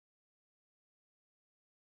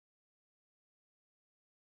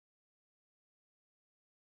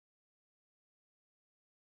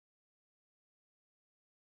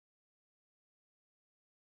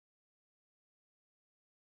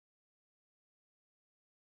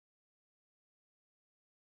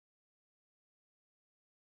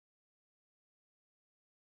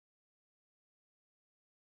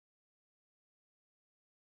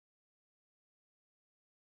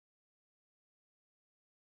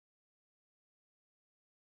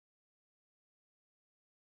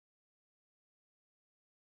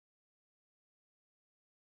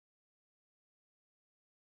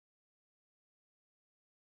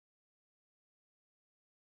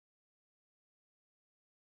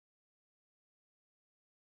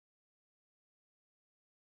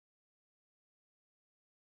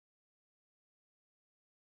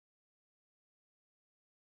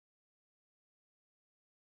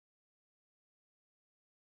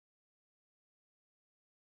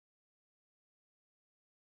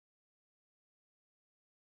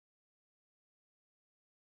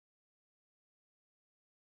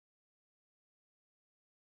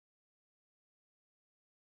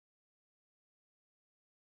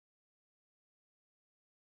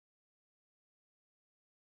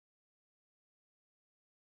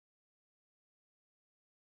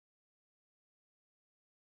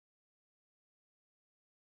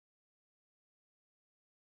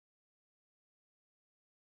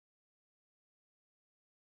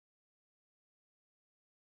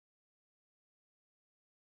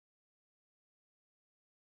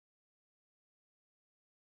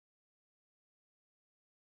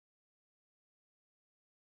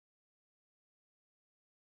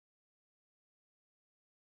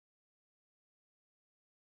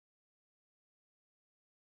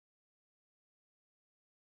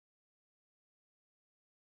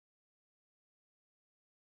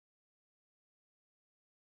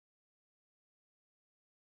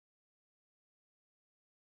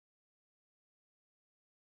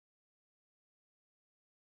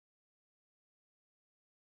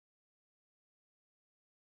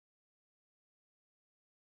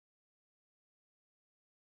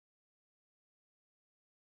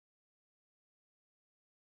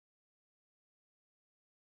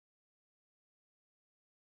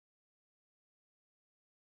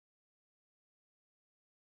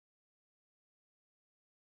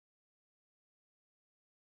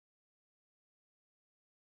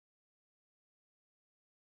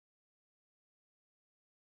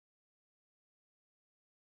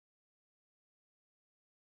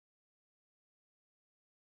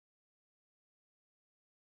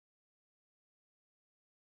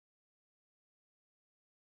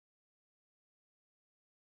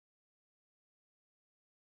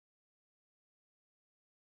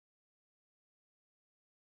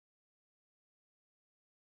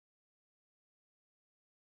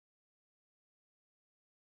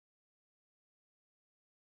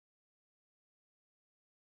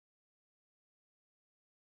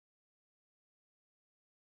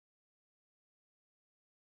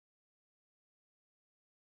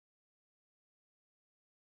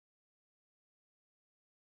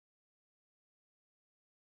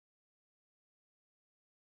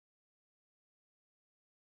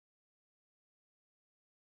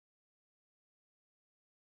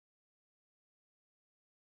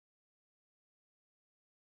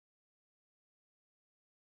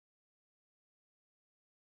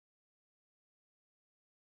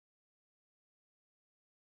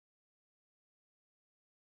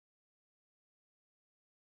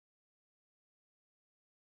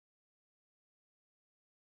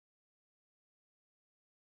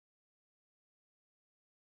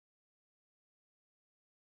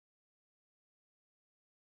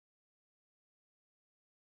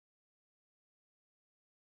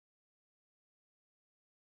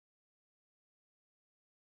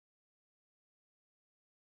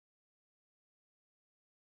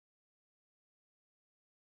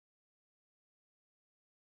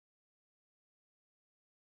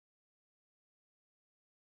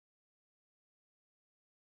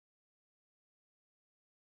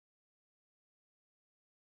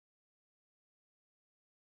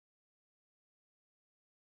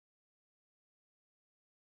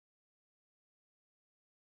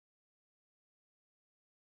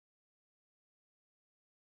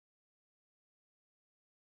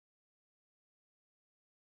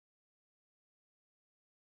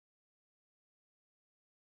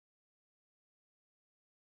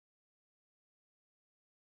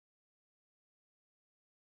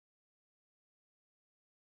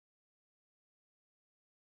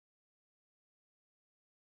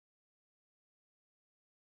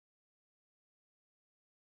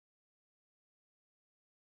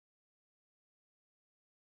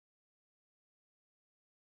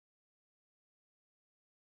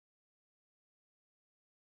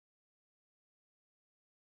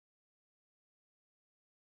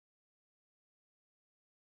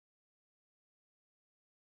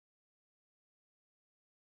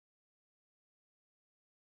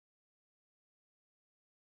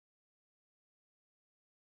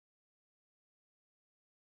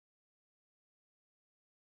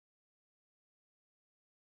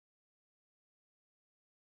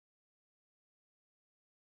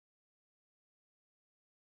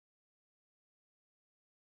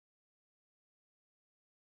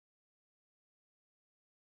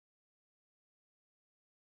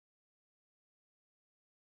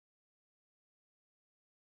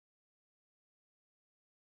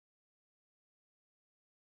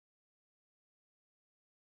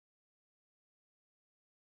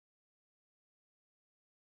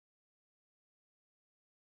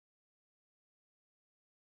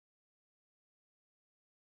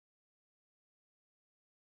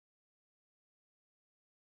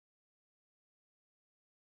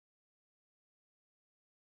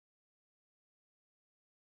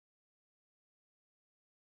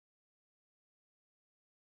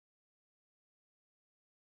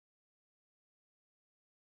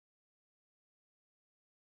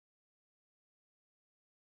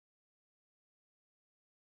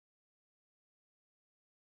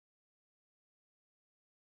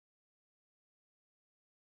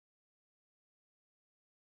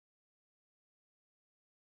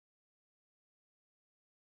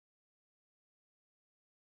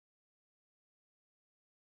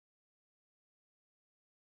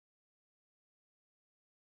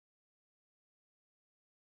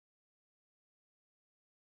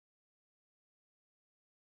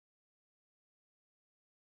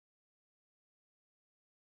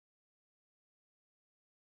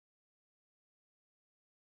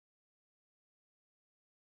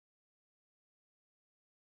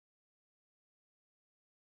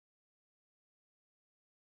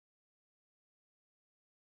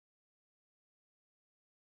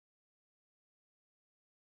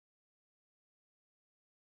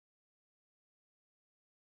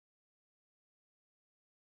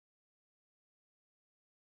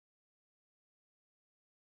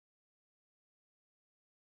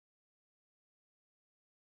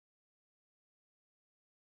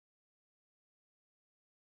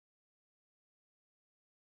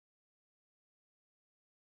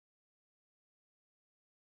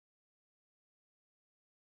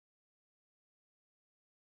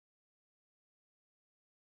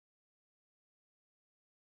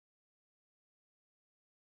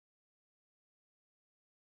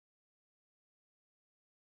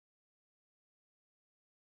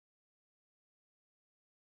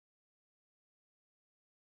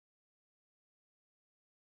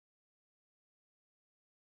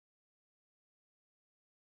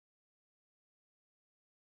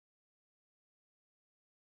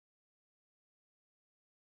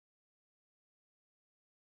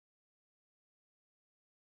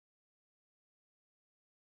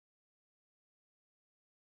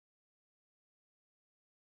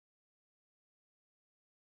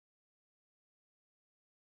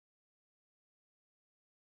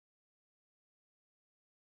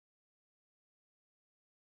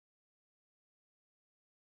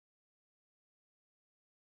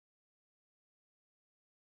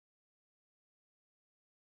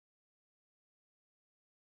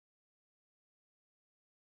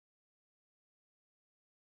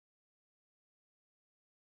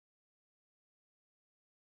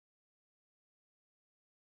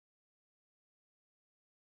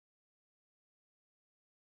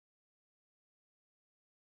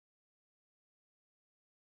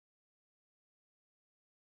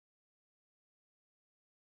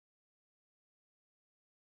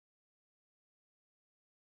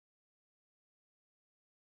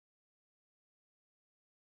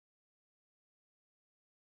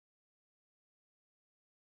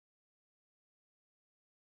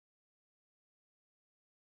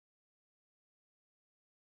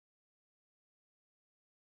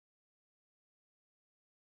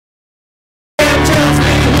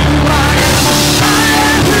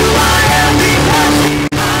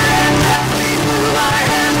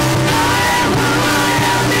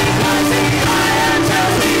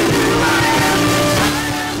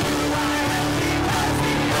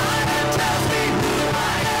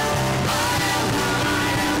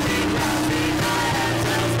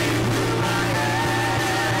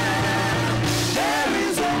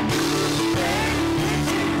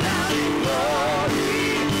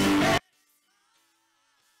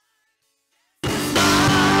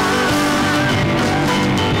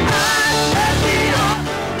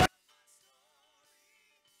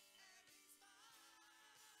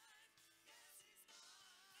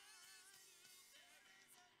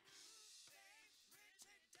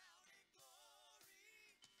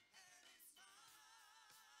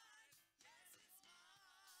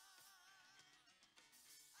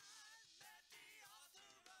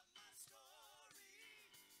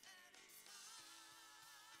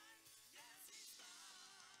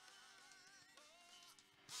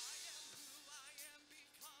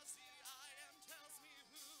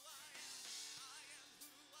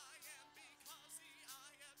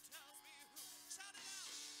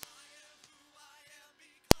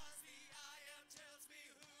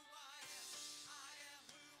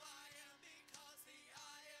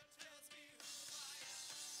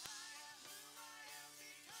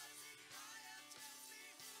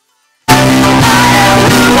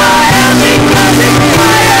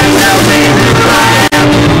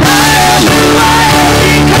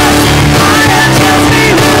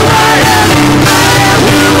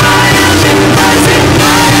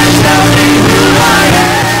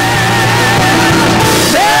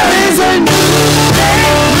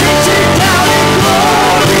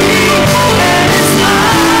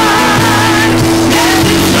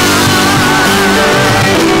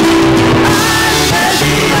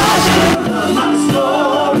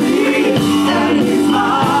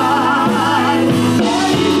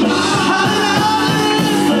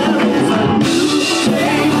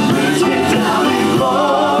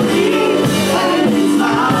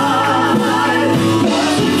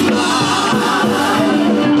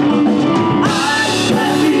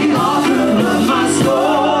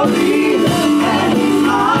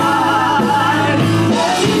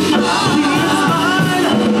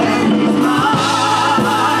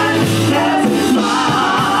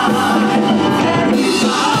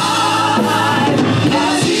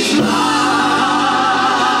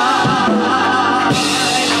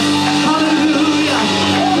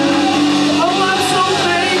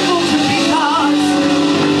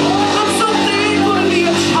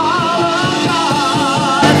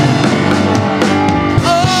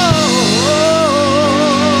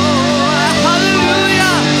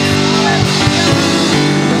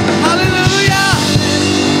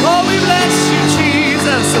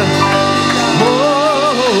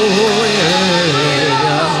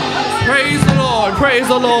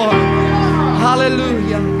the Lord.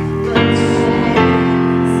 Hallelujah.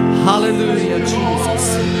 Hallelujah, Jesus.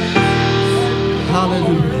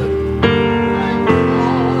 Hallelujah.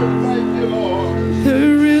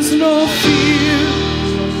 There is no fear,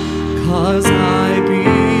 'cause I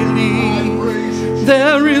believe.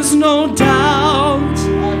 There is no doubt,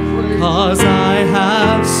 'cause I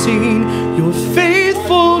have seen your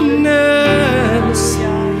faithfulness,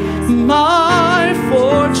 my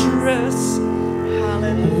fortress,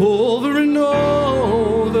 over and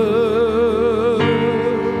over.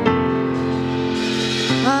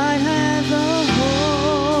 I have a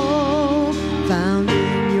hope found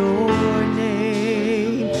in your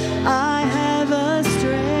name. I have a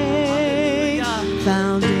strength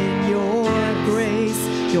found in your grace,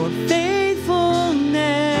 your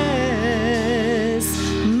faithfulness,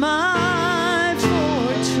 my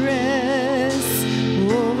fortress,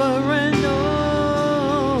 over and over.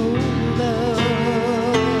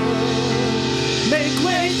 Make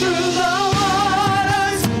way through the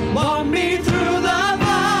waters, walk me through the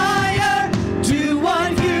fire. Do what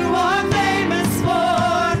you are famous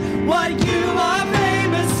for, what you are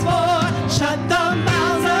famous for. Shut the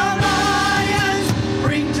mouths of lions,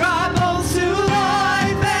 bring dry bones to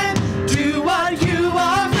life, and do what you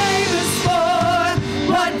are famous for,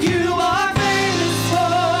 what you are famous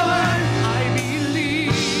for. I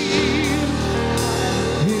believe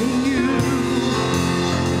in you,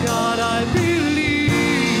 God, I believe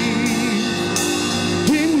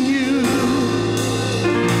in you.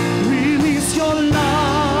 Release your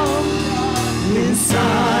love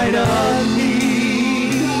inside of me.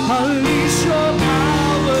 Unleash your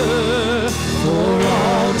power for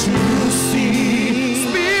all to see.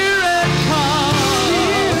 Spirit, come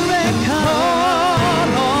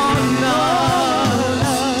on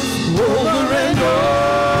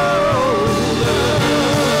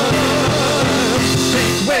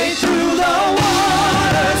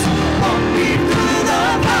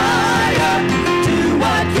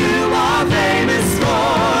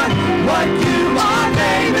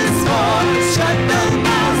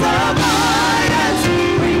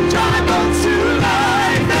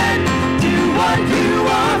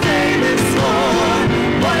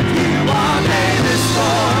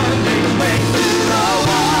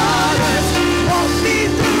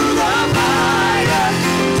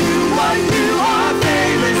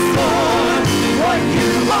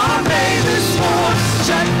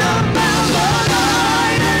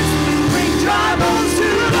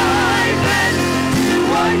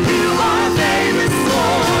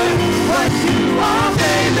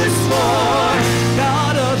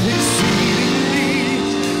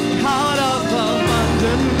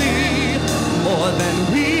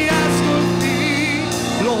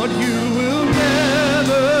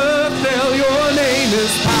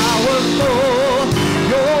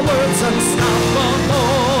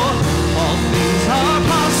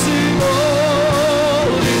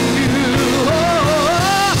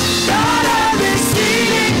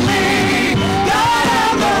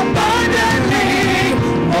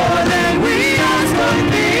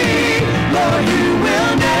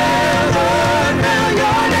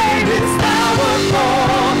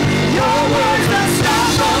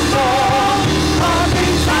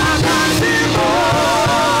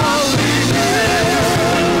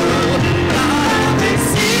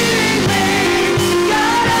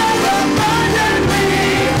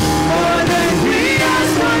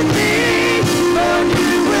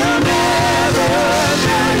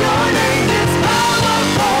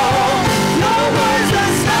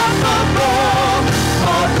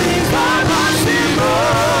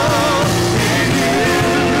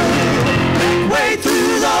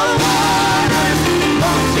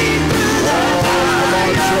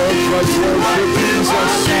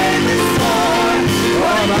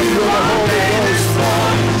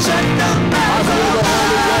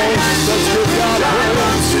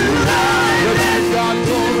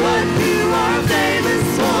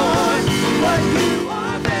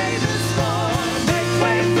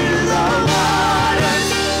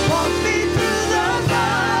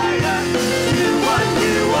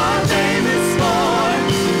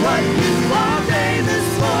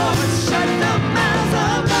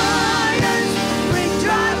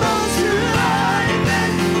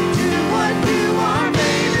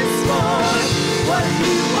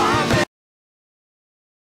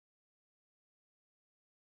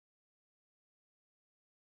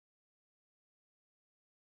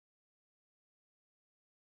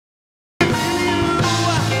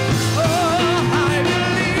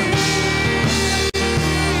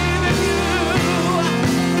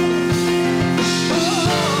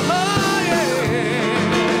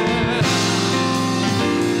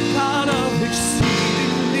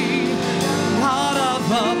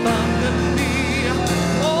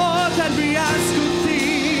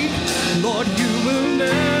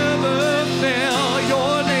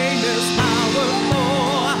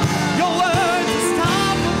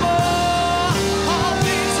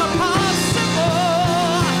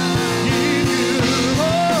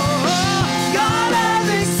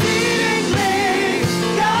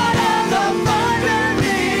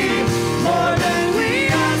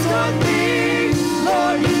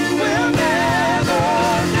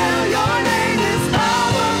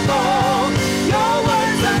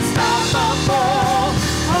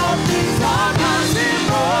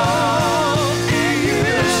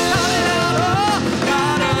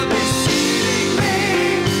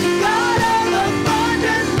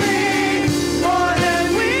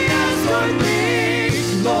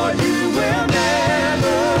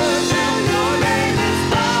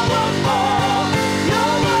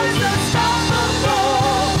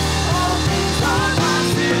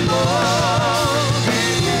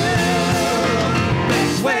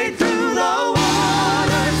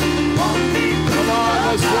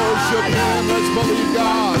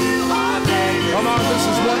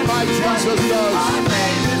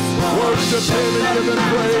give him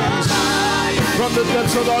praise from the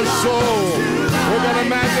depths of our soul. We're going to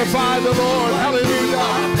magnify the Lord.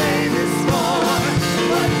 Hallelujah.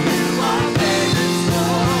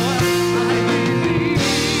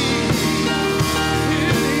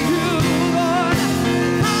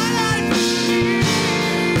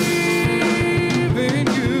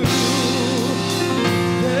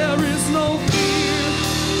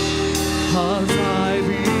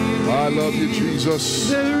 I love you, Jesus.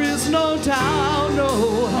 There is no doubt,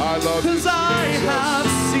 no. I love you, 'cause I have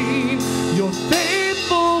seen your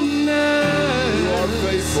faithfulness. You are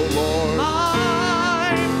faithful, Lord.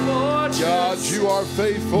 My fortress. God, you are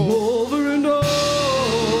faithful. Over and over.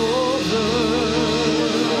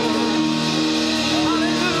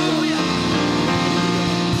 Hallelujah.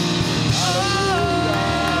 Oh,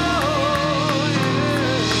 yeah.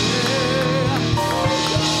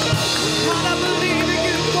 God, I believe in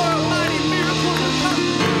you for a mighty miracle to come.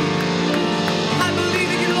 I believe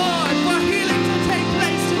in you, Lord, for healing to take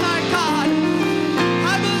place tonight, God.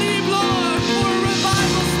 I believe, Lord, for a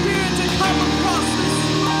revival spirit to come across this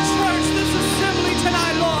church, this assembly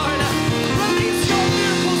tonight, Lord. Release your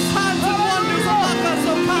miracle signs and wonders among us,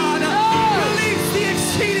 oh God. Release the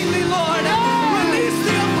exceedingly, Lord. Release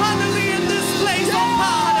the abundantly in this place, oh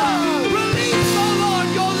God. Release, oh Lord,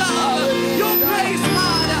 your love, your grace,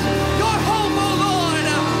 God, your hope, oh Lord,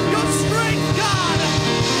 your strength, God.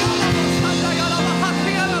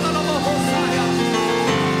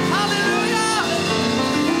 Hallelujah.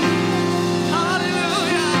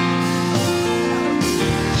 Hallelujah.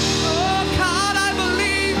 Oh God, I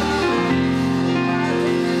believe.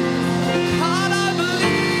 God, I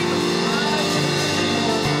believe.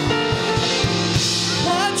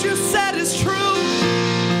 What you said is true.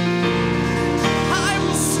 I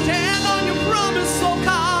will stand on your promise, oh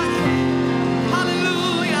God.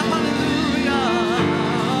 Hallelujah. Hallelujah.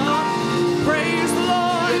 Praise the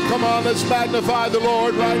Lord. Come on, let's magnify the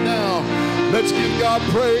Lord right now. Let's give God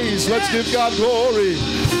praise. Let's give God glory.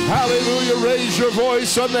 Hallelujah. Raise your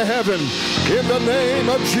voice unto heaven. In the name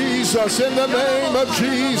of Jesus. In the name of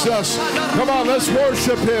Jesus. Come on, let's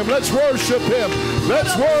worship him. Let's worship him.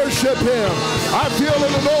 Let's worship him. I feel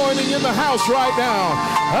an anointing in the house right now.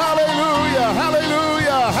 Hallelujah.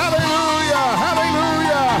 Hallelujah. Hallelujah.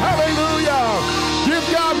 Hallelujah. Hallelujah. Give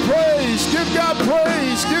God praise. Give God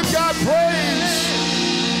praise. Give God praise.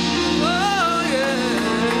 Oh yeah.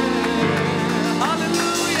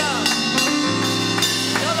 Hallelujah.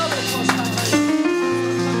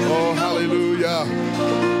 Oh, hallelujah.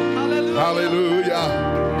 Hallelujah.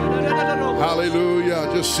 Hallelujah.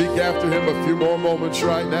 Just seek after him a few more moments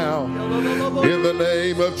right now. In the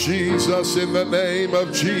name of Jesus, in the name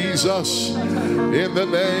of Jesus, in the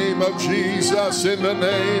name of Jesus, in the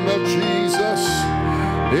name of Jesus,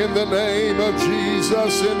 in the name of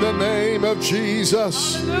Jesus, in the name of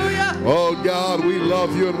Jesus. Oh God, we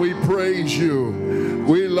love you and we praise you.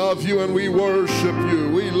 We love you and we worship you.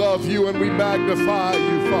 We love you and we magnify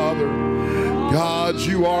you, Father. God,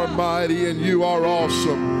 you are mighty and you are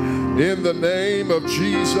awesome. In the name of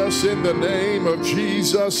Jesus, in the name of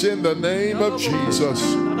Jesus, in the name of Jesus.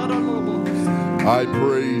 I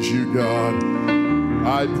praise you, God.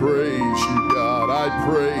 I praise you, God. I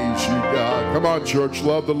praise you, God. Come on, church,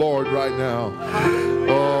 love the Lord right now.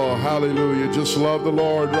 Oh, hallelujah. Just love the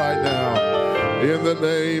Lord right now. In the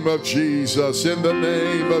name of Jesus, in the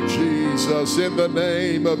name of Jesus, in the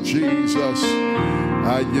name of Jesus.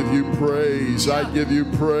 I give you praise. I give you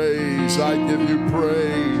praise. I give you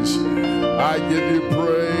praise. I give you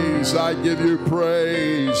praise. I give you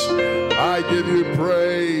praise. I give you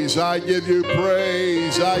praise. I give you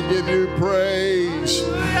praise. I give you praise.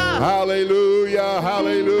 Hallelujah.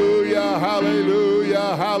 Hallelujah.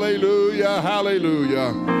 Hallelujah. Hallelujah.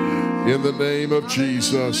 Hallelujah. In the name of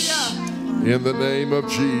Jesus. In the name of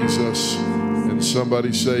Jesus. And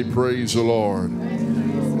somebody say, praise the Lord.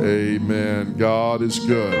 Amen. God is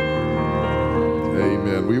good.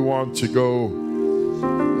 Amen. We want to go,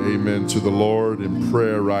 amen, to the Lord in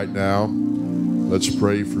prayer right now. Let's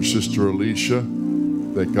pray for Sister Alicia,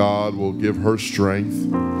 that God will give her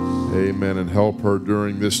strength, amen, and help her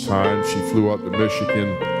during this time. She flew up to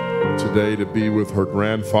Michigan today to be with her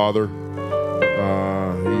grandfather.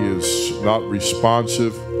 He is not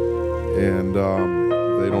responsive, and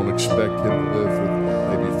they don't expect him to live for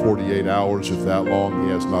maybe 48 hours, if that long.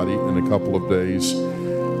 He has not eaten in a couple of days.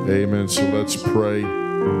 Amen. So let's pray,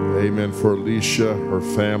 amen, for Alicia, her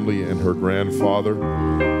family, and her grandfather.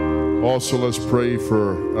 Also, let's pray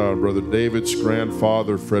for Brother David's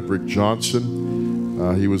grandfather, Frederick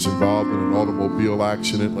Johnson. He was involved in an automobile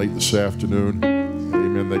accident late this afternoon.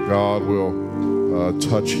 Amen. That God will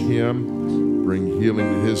touch him. bring healing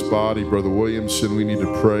to his body. Brother Williamson, we need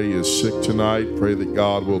to pray, is sick tonight. Pray that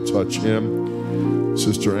God will touch him.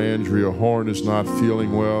 Sister Andrea Horn is not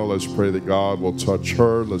feeling well. Let's pray that God will touch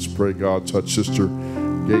her. Let's pray God touch Sister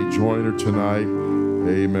Gay Joyner tonight.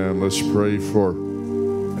 Amen. Let's pray for,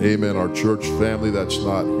 amen, our church family that's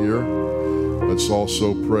not here. Let's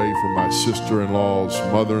also pray for my sister-in-law's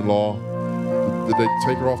mother-in-law. Did they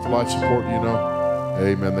take her off the life support, you know?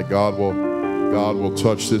 Amen. That God will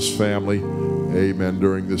touch this family. Amen.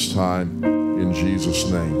 During this time, in Jesus'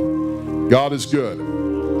 name. God is good.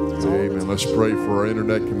 Amen. Let's pray for our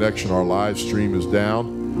internet connection. Our live stream is down.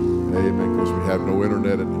 Amen. Because we have no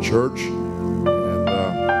internet at the church.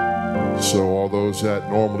 And so all those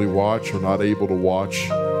that normally watch are not able to watch.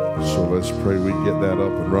 So let's pray we get that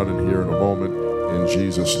up and running here in a moment in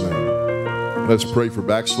Jesus' name. Let's pray for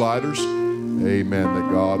backsliders. Amen.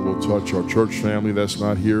 That God will touch our church family that's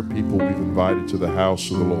not here, people we've invited to the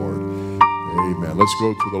house of the Lord. Amen. Let's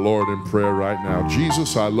go to the Lord in prayer right now.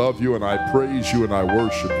 Jesus, I love you and I praise you and I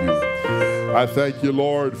worship you. I thank you,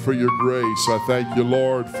 Lord, for your grace. I thank you,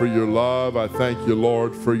 Lord, for your love. I thank you,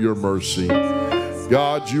 Lord, for your mercy.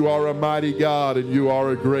 God, you are a mighty God and you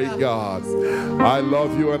are a great God. I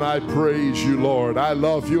love you and I praise you, Lord. I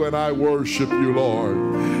love you and I worship you,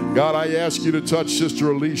 Lord. God, I ask you to touch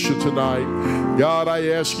Sister Alicia tonight. God, I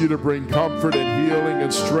ask you to bring comfort and healing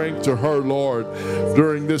and strength to her, Lord,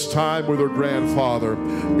 during this time with her grandfather.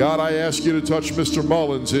 God, I ask you to touch Mr.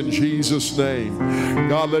 Mullins in Jesus' name.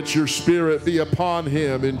 God, let your spirit be upon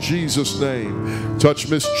him in Jesus' name. Touch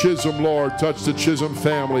Miss Chisholm, Lord. Touch the Chisholm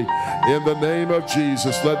family. In the name of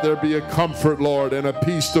Jesus, let there be a comfort, Lord, and a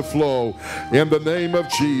peace to flow. In the name of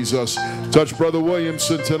Jesus, touch Brother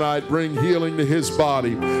Williamson tonight. Bring healing to his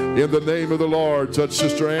body. In the name of the Lord, touch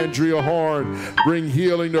Sister Andrea Horn. Bring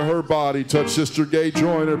healing to her body. Touch Sister Gay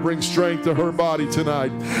Joyner. Bring strength to her body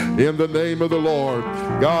tonight. In the name of the Lord.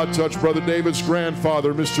 God, touch Brother David's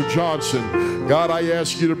grandfather, Mr. Johnson. God, I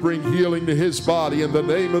ask you to bring healing to his body. In the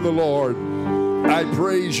name of the Lord. I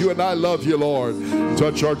praise you and I love you, Lord.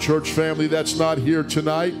 Touch our church family that's not here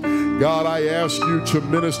tonight. God, I ask you to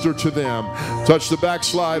minister to them. Touch the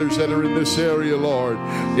backsliders that are in this area, Lord.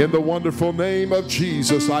 In the wonderful name of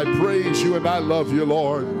Jesus, I praise you and I love you,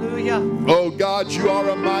 Lord. Hallelujah. Oh, God, you are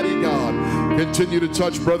a mighty God. Continue to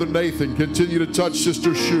touch Brother Nathan. Continue to touch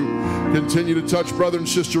Sister Shute. Continue to touch Brother and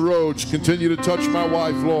Sister Rhodes. Continue to touch my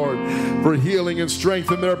wife, Lord, for healing and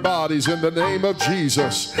strength in their bodies in the name of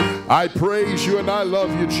Jesus. I praise you and I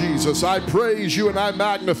love you, Jesus. I praise you and I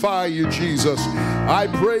magnify you, Jesus. I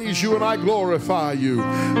praise you and I glorify you.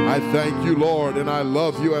 I thank you, Lord, and I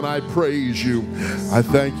love you and I praise you. I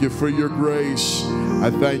thank you for your grace.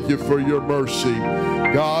 I thank you for your mercy.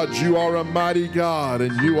 God, you are a mighty God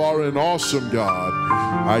and you are an awesome God.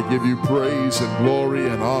 I give you praise and glory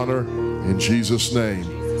and honor in Jesus' name.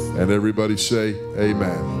 And everybody say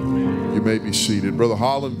amen. You may be seated. Brother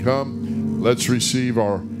Holland, come. Let's receive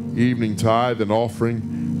our evening tithe and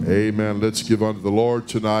offering. Amen. Let's give unto the Lord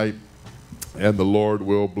tonight. And the Lord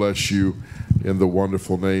will bless you in the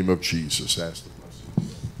wonderful name of Jesus. Ask the blessing.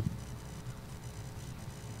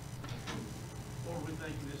 Lord, we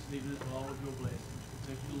thank you this evening for all of your blessings.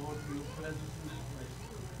 We thank you, Lord, for your presence in this place.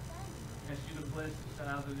 We ask you to bless the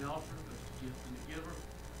tithe and the offering, bless the gift and the giver.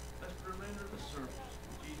 Bless the remainder of the service.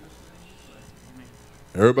 In Jesus' name we pray. Amen.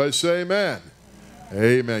 Everybody say amen.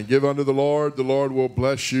 Amen. Give unto the Lord. The Lord will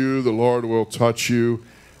bless you. The Lord will touch you.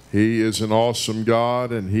 He is an awesome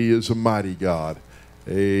God, and he is a mighty God.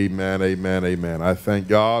 Amen, amen, amen. I thank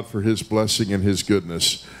God for his blessing and his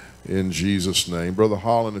goodness in Jesus' name. Brother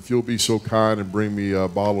Holland, if you'll be so kind and bring me a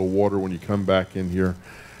bottle of water when you come back in here,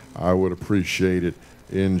 I would appreciate it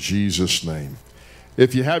in Jesus' name.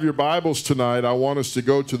 If you have your Bibles tonight, I want us to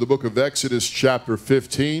go to the book of Exodus chapter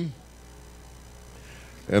 15,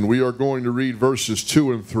 and we are going to read verses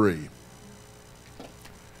 2 and 3.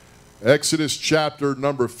 Exodus chapter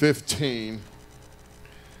number 15,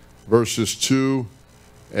 verses 2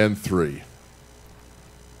 and 3.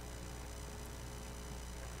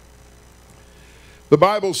 The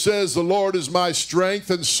Bible says, the Lord is my strength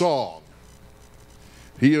and song.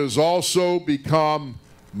 He has also become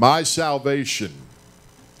my salvation.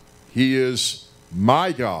 He is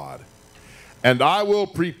my God. And I will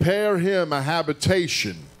prepare him a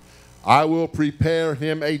habitation. I will prepare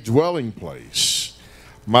him a dwelling place.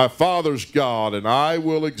 My father's God, and I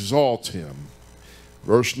will exalt him.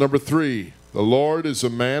 Verse number 3, the Lord is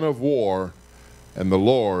a man of war, and the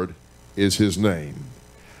Lord is his name.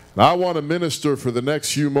 And I want to minister for the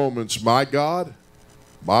next few moments, my God,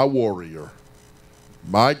 my warrior.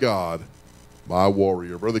 My God, my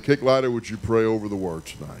warrior. Brother Kicklighter, would you pray over the word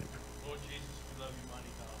tonight? Lord Jesus, we love you,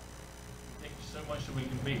 mighty God. Thank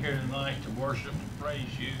to be here tonight to worship and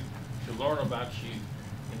praise you, to learn about you.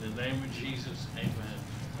 In the name of Jesus, amen.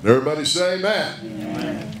 Everybody say amen.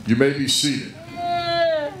 Amen. You may be seated.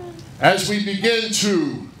 As we begin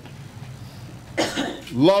to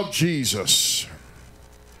love Jesus,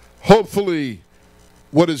 hopefully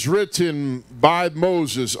what is written by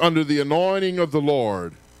Moses under the anointing of the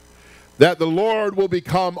Lord, that the Lord will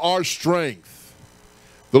become our strength.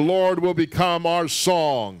 The Lord will become our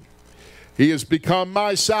song. He has become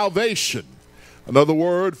my salvation. Another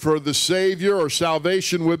word for the Savior or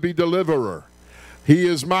salvation would be deliverer. He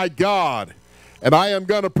is my God, and I am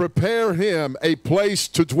going to prepare him a place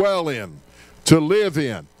to dwell in, to live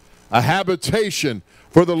in, a habitation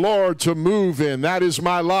for the Lord to move in. That is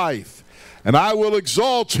my life. And I will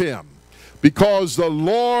exalt him because the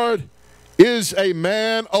Lord is a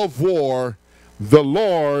man of war. The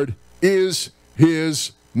Lord is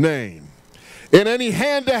his name. In any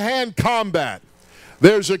hand-to-hand combat,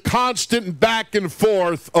 there's a constant back and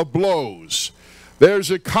forth of blows. There's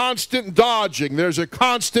a constant dodging. There's a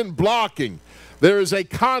constant blocking. There is a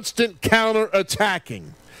constant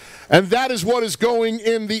counter-attacking. And that is what is going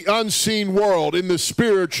in the unseen world, in the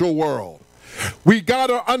spiritual world. We got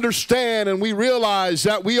to understand and we realize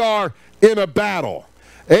that we are in a battle.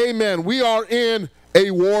 Amen. We are in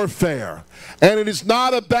a warfare. And it is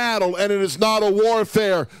not a battle and it is not a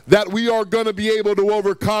warfare that we are going to be able to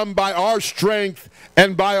overcome by our strength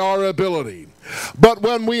and by our ability. But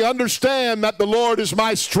when we understand that the Lord is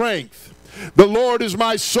my strength, the Lord is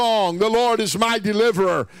my song, the Lord is my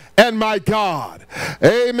deliverer and my God.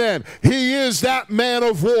 Amen. He is that man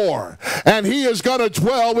of war, and he is going to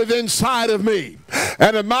dwell within inside of me.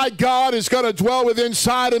 And if my God is going to dwell within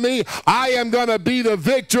inside of me, I am going to be the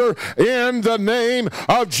victor in the name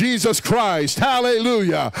of Jesus Christ.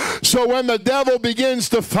 Hallelujah. So when the devil begins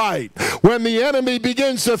to fight, when the enemy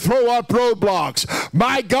begins to throw up roadblocks,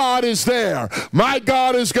 my God is there. My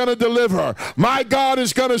God is going to deliver. My God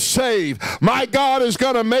is going to save. My God is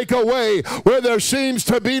going to make a way where there seems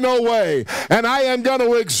to be no way. And I am going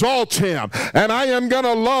to exalt him. And I am going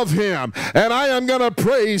to love him. And I am going to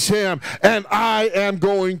praise him. And I am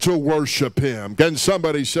going to worship him. Can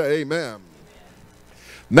somebody say amen?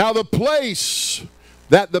 Now the place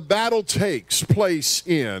that the battle takes place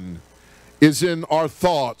in is in our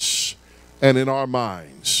thoughts and in our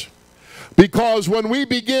minds. Because when we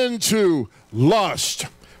begin to lust,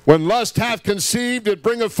 when lust hath conceived, it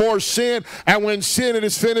bringeth forth sin, and when sin it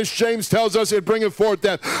is finished, James tells us it bringeth forth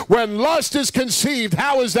death. When lust is conceived,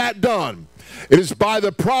 how is that done? It is by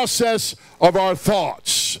the process of our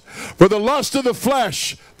thoughts. For the lust of the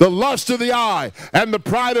flesh, the lust of the eye, and the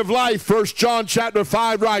pride of life, 1 John chapter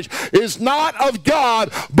 5 writes, is not of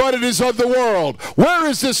God, but it is of the world. Where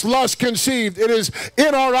is this lust conceived? It is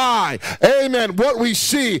in our eye. Amen. What we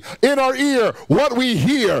see, in our ear, what we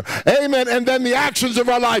hear. Amen. And then the actions of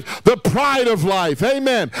our life, the pride of life.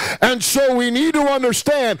 Amen. And so we need to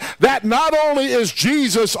understand that not only is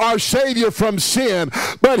Jesus our Savior from sin,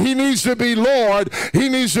 but he needs to be Lord. He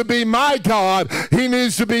needs to be my God. He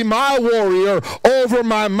needs to be my warrior over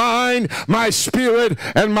my mind, my spirit,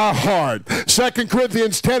 and my heart. 2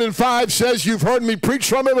 Corinthians 10:5 says, you've heard me preach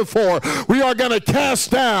from it before, we are going to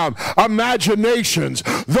cast down imaginations,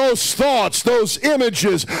 those thoughts, those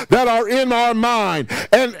images that are in our mind,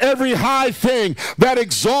 and every high thing that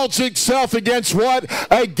exalts itself against what?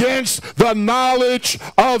 Against the knowledge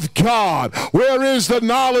of God. Where is the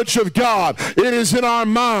knowledge of God? It is in our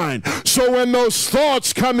mind. So when those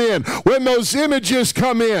thoughts come in, when those images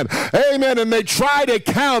come in, amen, and they try to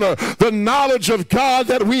counter the knowledge of God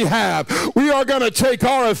that we have, we are going to take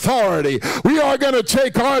our authority. We are going to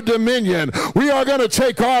take our dominion. We are going to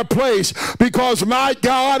take our place, because my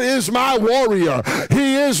God is my warrior.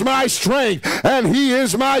 He is my strength, and he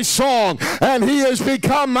is my song, and he has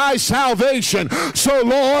become my salvation. So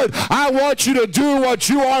Lord, I want you to do what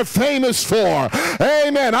you are famous for.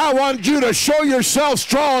 Amen. I want you to show yourself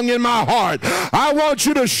strong in my heart. I want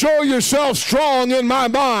you to show yourself strong in my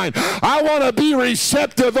mind. I want to be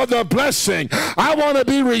receptive of the blessing. I want to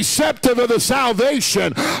be receptive of the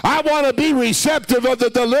salvation. I want to be receptive of the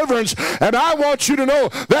deliverance. And I want you to know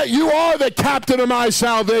that you are the captain of my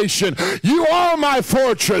salvation. You are my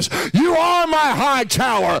fortress. You are my high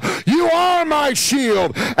tower. You are my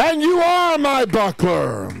shield. And you are my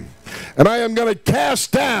buckler. And I am going to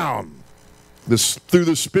cast down this through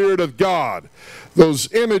the Spirit of God,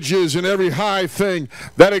 those images and every high thing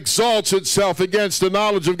that exalts itself against the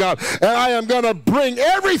knowledge of God. And I am going to bring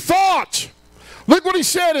every thought. Look what he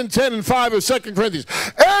said in 10:5 of 2 Corinthians.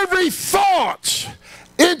 Every thought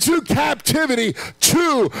into captivity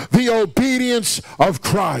to the obedience of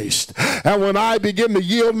Christ. And when I begin to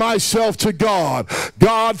yield myself to God,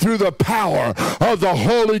 God through the power of the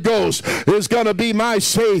Holy Ghost is going to be my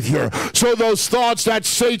Savior. So those thoughts that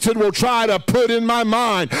Satan will try to put in my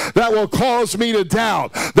mind that will cause me to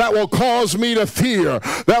doubt, that will cause me to fear,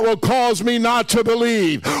 that will cause me not to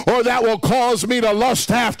believe, or that will cause me to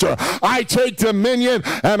lust after, I take dominion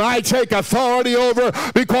and I take authority over,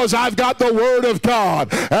 because I've got the Word of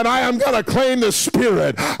God, and I am going to claim the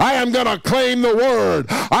Spirit. I am going to claim the Word.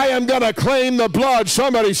 I am going to claim the blood.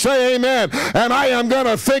 Somebody say amen. And I am going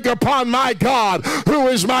to think upon my God, who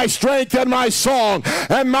is my strength and my song.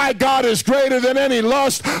 And my God is greater than any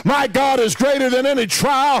lust. My God is greater than any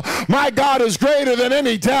trial. My God is greater than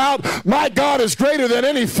any doubt. My God is greater than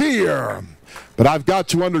any fear. But I've got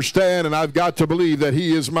to understand and I've got to believe that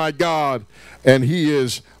He is my God and He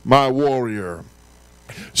is my warrior.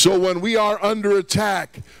 So when we are under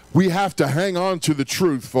attack, we have to hang on to the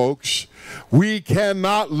truth, folks. We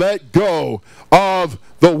cannot let go of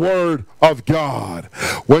the Word of God.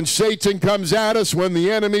 When Satan comes at us, when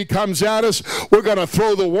the enemy comes at us, we're going to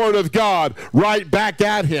throw the Word of God right back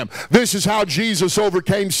at him. This is how Jesus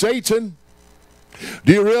overcame Satan.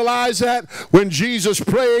 Do you realize that? When Jesus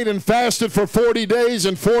prayed and fasted for 40 days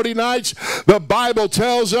and 40 nights, the Bible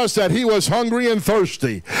tells us that He was hungry and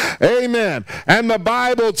thirsty. Amen. And the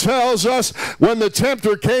Bible tells us when the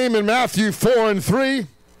tempter came in Matthew 4:3,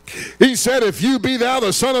 He said, if you be thou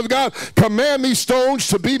the Son of God, command these stones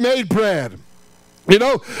to be made bread. You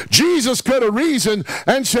know, Jesus could have reasoned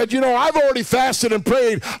and said, you know, I've already fasted and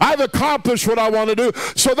prayed. I've accomplished what I want to do.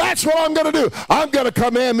 So that's what I'm going to do. I'm going to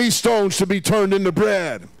command these stones to be turned into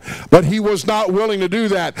bread. But He was not willing to do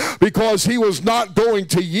that, because He was not going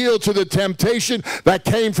to yield to the temptation that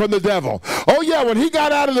came from the devil. Oh yeah, when He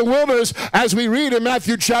got out of the wilderness, as we read in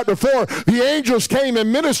Matthew chapter 4, the angels came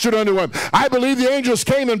and ministered unto Him. I believe the angels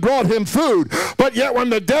came and brought Him food. But yet when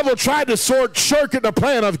the devil tried to circuit the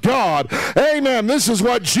plan of God, amen, this is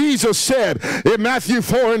what Jesus said in Matthew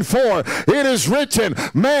 4:4. It is written,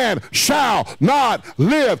 man shall not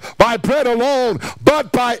live by bread alone,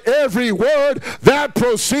 but by every word that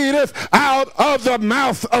proceedeth out of the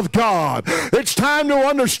mouth of God. It's time to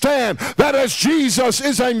understand that as Jesus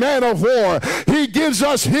is a man of war, He gives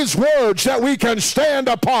us His words that we can stand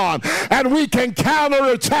upon, and we can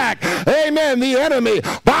counterattack, amen, the enemy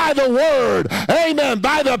by the word, amen,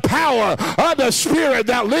 by the power of the Spirit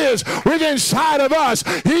that lives within inside of us.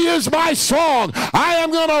 He is my song. I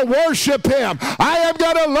am going to worship Him. I am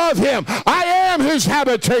going to love Him. I am His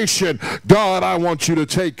habitation. God, I want you to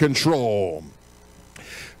take control.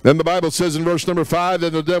 Then the Bible says in verse number 5, that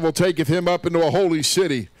the devil taketh him up into a holy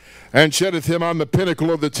city, and setteth him on the pinnacle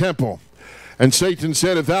of the temple. And Satan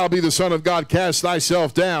said, if thou be the Son of God, cast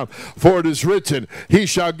thyself down, for it is written, He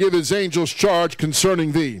shall give His angels charge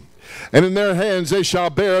concerning thee. And in their hands they shall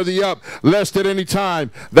bear thee up, lest at any time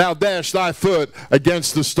thou dash thy foot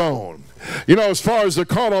against the stone. You know, as far as the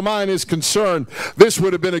carnal mind is concerned, this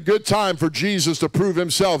would have been a good time for Jesus to prove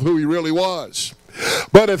Himself who He really was.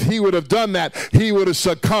 But if He would have done that, He would have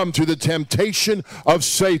succumbed to the temptation of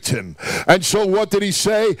Satan. And so what did He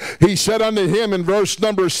say? He said unto him in verse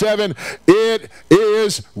number 7, it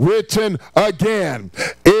is written again.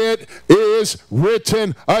 It is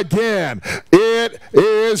written again. It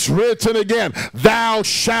is written again. Thou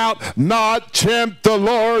shalt not tempt the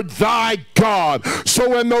Lord thy God. So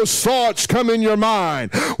when those thoughts come in your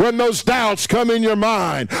mind, when those doubts come in your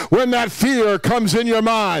mind, when that fear comes in your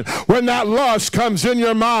mind, when that lust comes in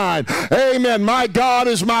your mind, amen, my God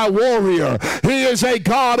is my warrior. He is a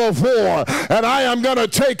God of war, and I am going to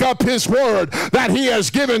take up His word that He has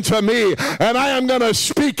given to me, and I am going to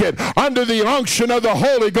speak it under the unction of the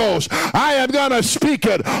Holy Ghost. I am going to speak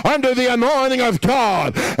it under the anointing of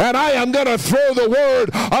God, and I am going to throw the word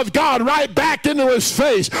of God right back into His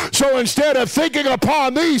face. So instead of thinking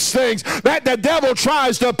upon these things that the devil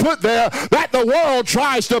tries to put there, that the world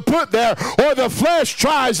tries to put there, or the flesh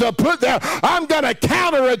tries to put there, I'm going to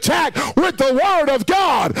counterattack with the word of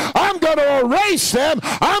God. I'm going to erase them.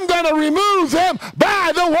 I'm going to remove them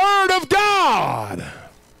by the word of God.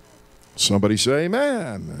 Somebody say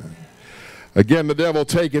amen. Again, the devil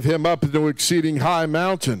taketh him up into an exceeding high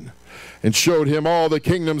mountain, and showed him all the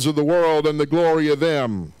kingdoms of the world and the glory of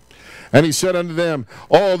them. And He said unto them,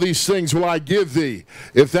 all these things will I give thee,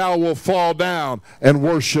 if thou wilt fall down and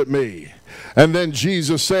worship me. And then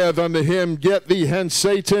Jesus saith unto him, get thee hence,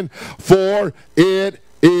 Satan, for it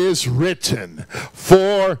is written.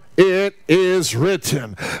 For it is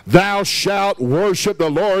written, thou shalt worship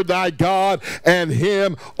the Lord thy God, and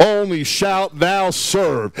him only shalt thou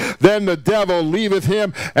serve. Then the devil leaveth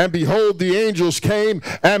him, and behold, the angels came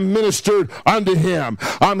and ministered unto him.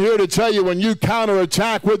 I'm here to tell you, when you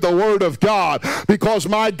counterattack with the word of God, because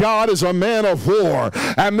my God is a man of war,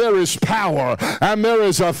 and there is power, and there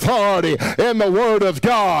is authority in the word of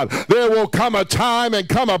God, there will come a time and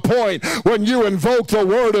come a point when you invoke the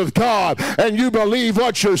word of God, and you believe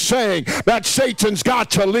what you're saying, that Satan's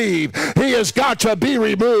got to leave. He has got to be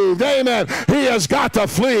removed. Amen. He has got to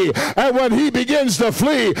flee. And when he begins to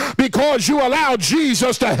flee, because you allow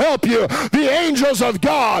Jesus to help you, the angels of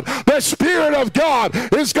God, the Spirit of God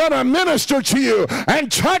is going to minister to you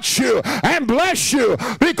and touch you and bless you,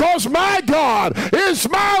 because my God is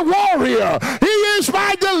my warrior. He is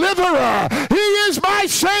my deliverer. He is my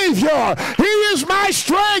Savior. He is my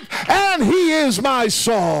strength, and he is my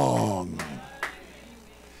song.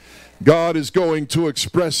 God is going to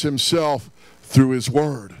express himself through his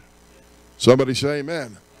word. Somebody say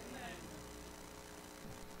amen.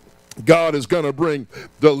 God is going to bring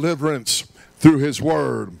deliverance through his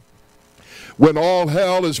word. When all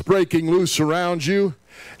hell is breaking loose around you,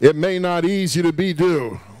 it may not be easy to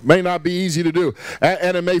do.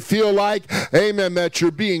 And it may feel like, amen, that you're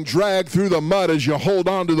being dragged through the mud as you hold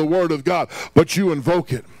on to the word of God. But you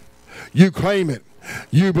invoke it. You claim it.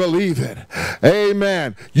 You believe it.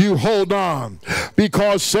 Amen. You hold on.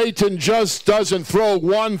 Because Satan just doesn't throw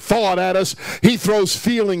one thought at us. He throws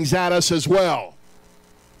feelings at us as well.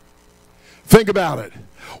 Think about it.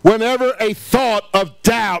 Whenever a thought of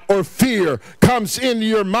doubt or fear comes into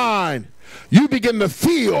your mind, you begin to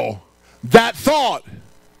feel that thought.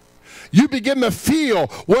 You begin to feel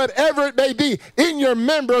whatever it may be in your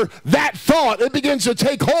member, that thought, it begins to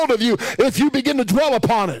take hold of you if you begin to dwell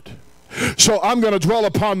upon it. So I'm going to dwell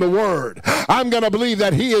upon the word. I'm going to believe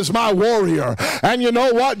that he is my warrior. And you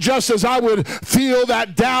know what? Just as I would feel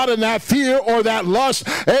that doubt and that fear or that lust,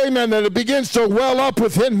 amen, that it begins to well up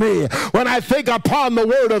within me when I think upon the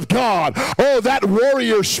word of God, oh, that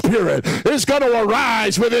warrior spirit is going to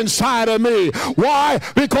arise within inside of me. Why?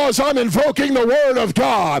 Because I'm invoking the word of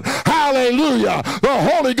God. Hallelujah. The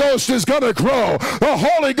Holy Ghost is going to grow. The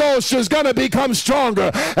Holy Ghost is going to become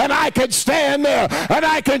stronger. And I can stand there and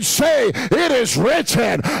I can say, it is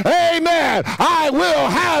written, amen, I will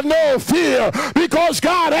have no fear, because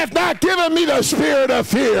God hath not given me the spirit of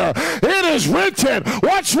fear. It is written,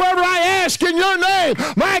 whatsoever I ask in your name,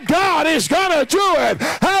 my God is going to do it.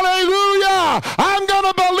 Hallelujah. I'm going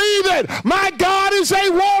to believe it. My God is a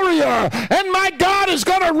warrior, and my God is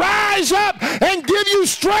going to rise up and give you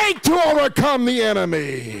strength to overcome the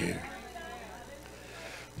enemy.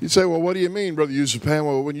 You say, well, what do you mean, Brother Uzupan?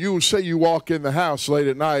 Well, when you say you walk in the house late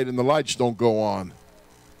at night and the lights don't go on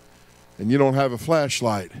and you don't have a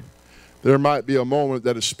flashlight, there might be a moment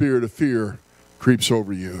that a spirit of fear creeps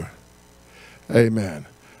over you. Amen.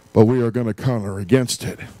 But we are going to counter against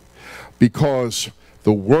it, because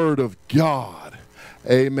the word of God,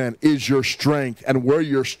 amen, is your strength. And where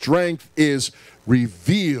your strength is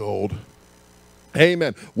revealed,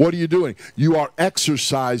 amen, what are you doing? You are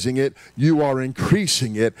exercising it. You are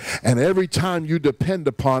increasing it. And every time you depend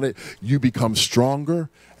upon it, you become stronger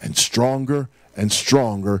and stronger and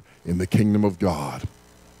stronger in the kingdom of God.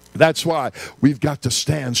 That's why we've got to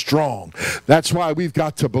stand strong. That's why we've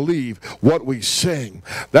got to believe what we sing.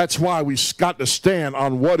 That's why we've got to stand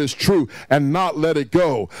on what is true and not let it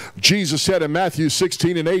go. Jesus said in Matthew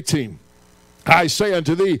 16:18, I say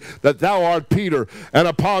unto thee that thou art Peter, and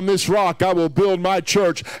upon this rock I will build my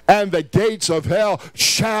church, and the gates of hell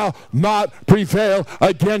shall not prevail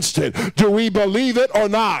against it. Do we believe it or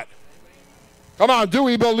not? Come on, do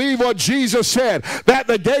we believe what Jesus said? That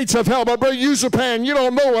the gates of hell, but Brother Uzupan, you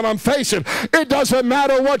don't know what I'm facing. It doesn't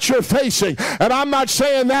matter what you're facing. And I'm not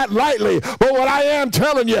saying that lightly, but what I am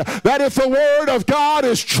telling you, that if the word of God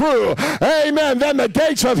is true, amen, then the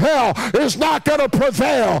gates of hell is not going to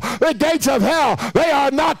prevail. The gates of hell, they are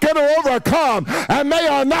not going to overcome, and they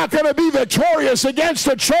are not going to be victorious against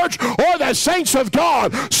the church or the saints of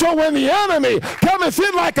God. So when the enemy cometh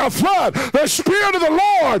in like a flood, the Spirit of the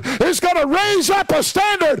Lord is going to raise up a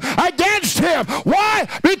standard against him. Why?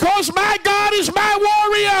 Because my God is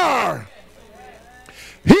my warrior.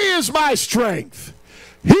 He is my strength.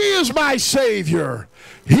 He is my Savior.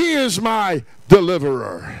 He is my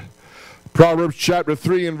deliverer. Proverbs chapter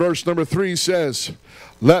 3 and verse number 3 says,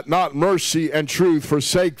 let not mercy and truth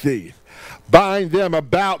forsake thee. Bind them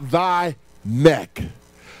about thy neck.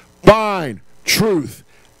 Bind truth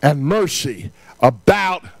and mercy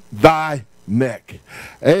about thy neck.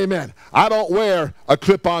 Amen. I don't wear a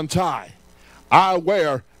clip-on tie. I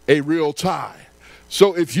wear a real tie.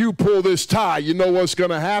 So if you pull this tie, you know what's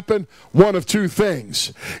going to happen? One of two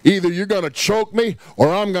things. Either you're going to choke me or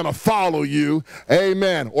I'm going to follow you.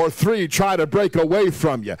 Amen. Or three, try to break away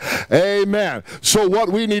from you. Amen. So what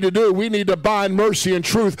we need to do, we need to bind mercy and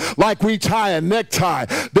truth like we tie a necktie.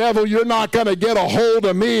 Devil, you're not going to get a hold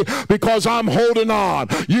of me because I'm holding on.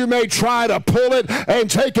 You may try to pull it and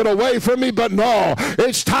take it away from me, but no,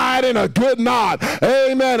 it's tied in a good knot.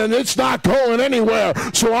 Amen. And it's not going anywhere.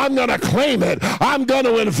 So I'm going to claim it. I'm going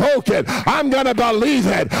to invoke it. I'm going to believe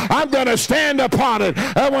it. I'm going to stand upon it.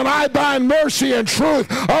 And when I bind mercy and truth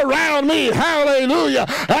around me, hallelujah,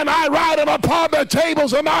 and I write them upon the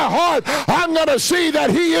tables of my heart, I'm going to see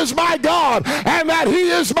that he is my God and that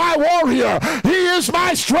he is my warrior. He is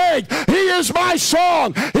my strength. He is my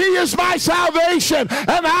song. He is my salvation.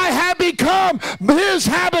 And I have become his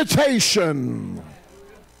habitation.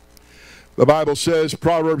 The Bible says,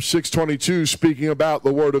 Proverbs 6:22, speaking about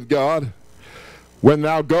the word of God, when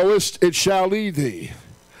thou goest, it shall lead thee.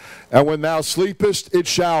 And when thou sleepest, it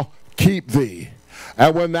shall keep thee.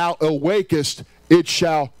 And when thou awakest, it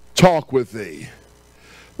shall talk with thee.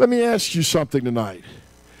 Let me ask you something tonight.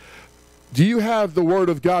 Do you have the word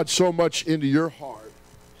of God so much into your heart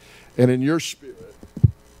and in your spirit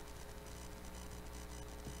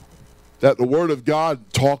that the word of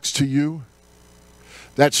God talks to you?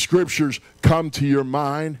 That scriptures come to your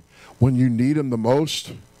mind when you need them the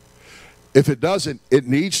most? If it doesn't, it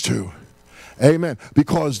needs to. Amen.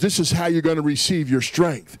 Because this is how you're going to receive your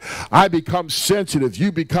strength. I become sensitive.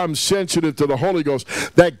 You become sensitive to the Holy Ghost,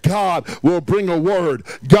 that God will bring a word.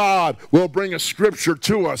 God will bring a scripture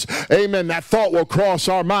to us. Amen. That thought will cross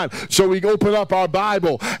our mind. So we open up our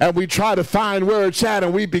Bible and we try to find where it's at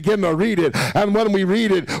and we begin to read it. And when we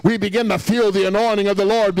read it, we begin to feel the anointing of the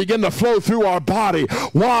Lord begin to flow through our body.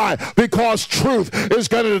 Why? Because truth is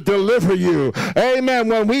going to deliver you. Amen.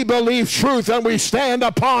 When we believe truth and we stand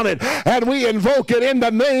upon it and we invoke it in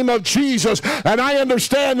the name of Jesus, and I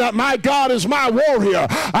understand that my God is my warrior.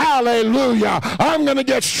 Hallelujah. I'm going to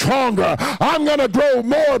get stronger. I'm going to grow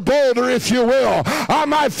more bolder, if you will.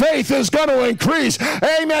 My faith is going to increase.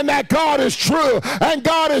 Amen. That God is true and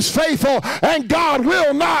God is faithful and God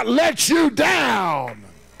will not let you down.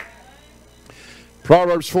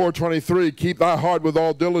 Proverbs 4:23, keep thy heart with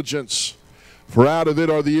all diligence, for out of it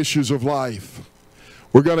are the issues of life.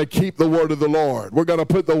 We're going to keep the word of the Lord. We're going to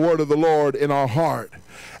put the word of the Lord in our heart.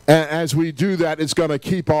 And as we do that, it's going to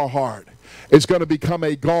keep our heart. It's going to become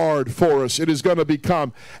a guard for us. It is going to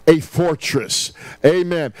become a fortress.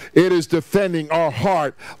 Amen. It is defending our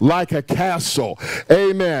heart like a castle.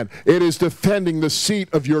 Amen. It is defending the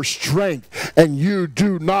seat of your strength, and you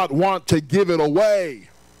do not want to give it away.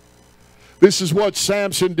 This is what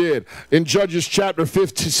Samson did in Judges chapter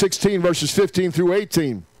 16, verses 15 through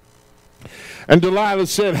 18. And Delilah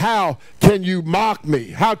said, how can you mock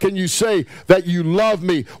me? How can you say that you love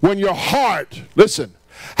me when your heart, listen,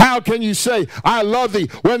 how can you say I love thee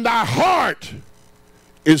when thy heart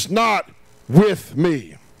is not with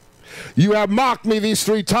me? You have mocked me these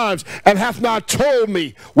 3 times and hath not told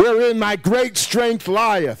me wherein my great strength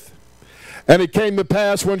lieth. And it came to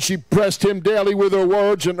pass when she pressed him daily with her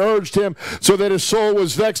words and urged him so that his soul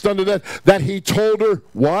was vexed unto death, that he told her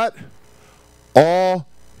what? All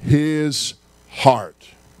his heart.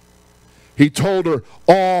 He told her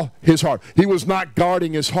all his heart. He was not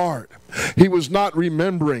guarding his heart. He was not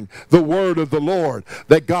remembering the word of the Lord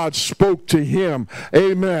that God spoke to him.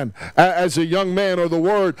 Amen. As a young man, or the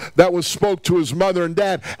word that was spoke to his mother and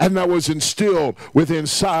dad and that was instilled within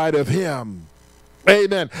inside of him.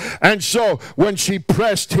 Amen. And so when she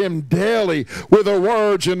pressed him daily with her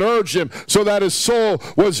words and urged him so that his soul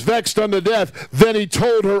was vexed unto death, then he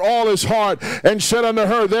told her all his heart and said unto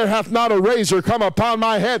her, there hath not a razor come upon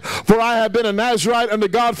my head, for I have been a Nazarite unto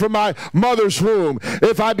God from my mother's womb.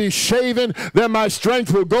 If I be shaven, then my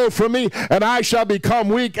strength will go from me, and I shall become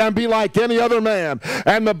weak and be like any other man.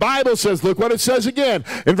 And the Bible says, look what it says again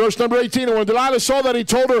in verse number 18, and when Delilah saw that he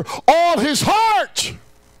told her all his heart,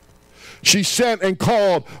 she sent and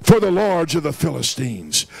called for the lords of the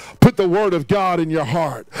Philistines. Put the word of God in your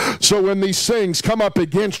heart. So when these things come up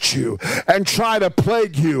against you and try to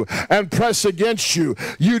plague you and press against you,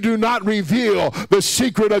 you do not reveal the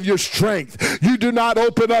secret of your strength. You do not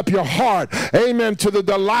open up your heart, amen, to the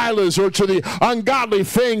Delilahs or to the ungodly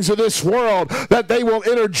things of this world, that they will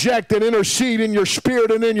interject and intercede in your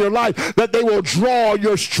spirit and in your life, that they will draw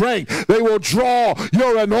your strength. They will draw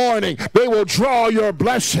your anointing. They will draw your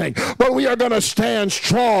blessing. But but we are going to stand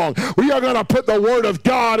strong. We are going to put the word of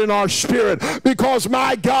God in our spirit, because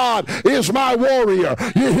my God is my warrior.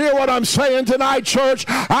 You hear what I'm saying tonight, church?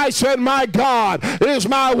 I said my God is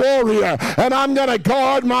my warrior, and I'm going to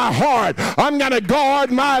guard my heart. I'm going to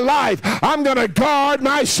guard my life. I'm going to guard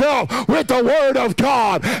myself with the word of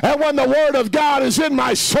God. And when the word of God is in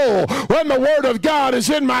my soul, when the word of God is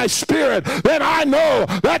in my spirit, then I know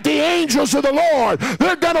that the angels of the Lord,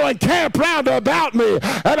 they're going to encamp round about me.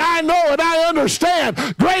 And I know and I understand,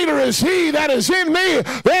 greater is he that is in me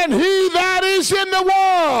than he that is in the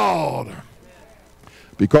world.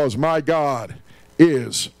 Because my God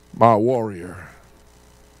is my warrior.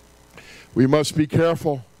 We must be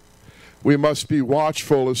careful. We must be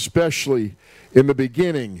watchful, especially in the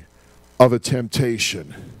beginning of a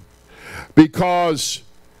temptation. Because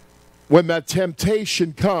when that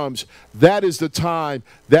temptation comes, that is the time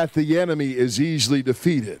that the enemy is easily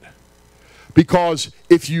defeated. Because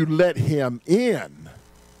if you let him in,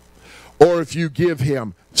 or if you give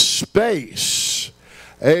him space,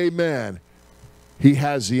 amen, he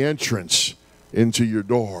has the entrance into your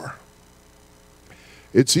door.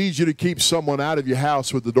 It's easier to keep someone out of your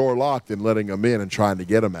house with the door locked than letting them in and trying to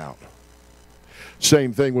get them out.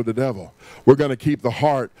 Same thing with the devil. We're going to keep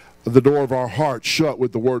the door of our heart shut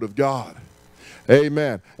with the word of God.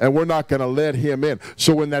 Amen. And we're not going to let him in.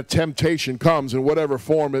 So when that temptation comes in whatever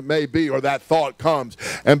form it may be, or that thought comes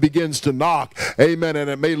and begins to knock, amen, and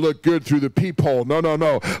it may look good through the peephole. No, no,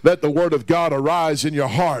 no. Let the word of God arise in your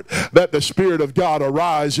heart. Let the Spirit of God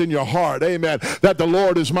arise in your heart. Amen. That the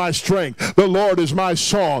Lord is my strength. The Lord is my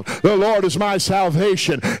song. The Lord is my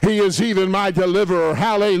salvation. He is even my deliverer.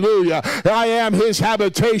 Hallelujah. I am his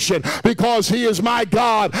habitation, because he is my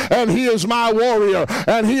God and he is my warrior,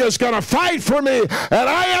 and he is going to fight for me, and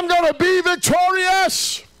I am going to be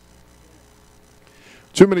victorious.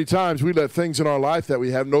 Too many times we let things in our life that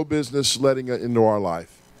we have no business letting into our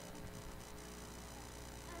life.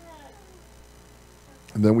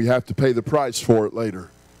 And then we have to pay the price for it later.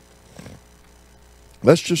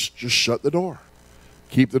 Let's just shut the door.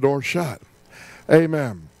 Keep the door shut.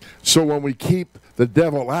 Amen. So when we keep the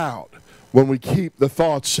devil out, when we keep the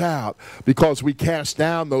thoughts out, because we cast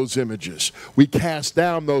down those images, we cast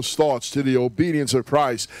down those thoughts to the obedience of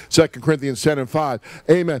Christ, 2 Corinthians 10:5,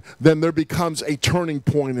 amen, then there becomes a turning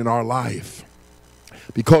point in our life.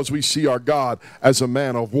 Because we see our God as a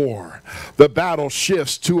man of war. The battle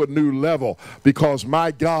shifts to a new level, because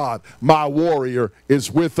my God, my warrior, is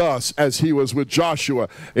with us as he was with Joshua.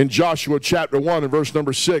 In Joshua chapter 1 and verse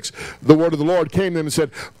number 6, the word of the Lord came to him and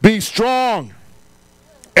said, "Be strong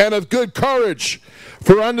and of good courage,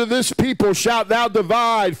 for unto this people shalt thou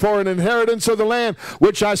divide for an inheritance of the land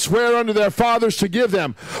which I swear unto their fathers to give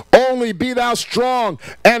them. Only be thou strong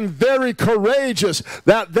and very courageous,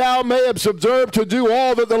 that thou mayest observe to do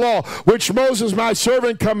all that the law which Moses my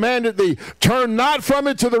servant commanded thee. Turn not from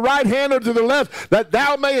it to the right hand or to the left, that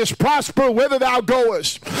thou mayest prosper whither thou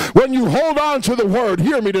goest." When you hold on to the word,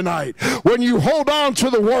 hear me tonight, when you hold on to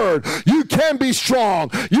the word, you can be strong,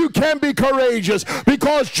 you can be courageous,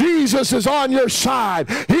 because Jesus is on your side.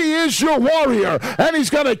 He is your warrior, and he's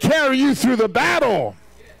going to carry you through the battle.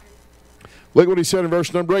 Look what he said in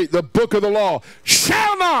verse number 8. The book of the law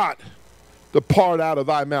shall not depart out of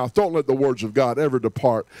thy mouth. Don't let the words of God ever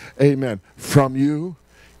depart, amen, from you.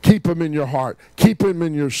 Keep them in your heart. Keep them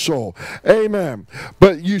in your soul. Amen.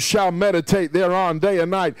 But you shall meditate thereon day and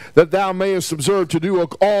night, that thou mayest observe to do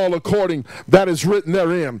all according that is written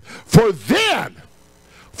therein.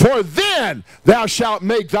 For then thou shalt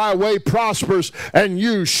make thy way prosperous, and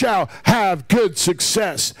you shall have good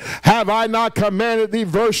success. Have I not commanded thee?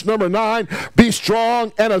 Verse number 9, be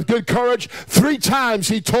strong and of good courage. 3 times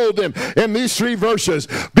he told them in these 3 verses,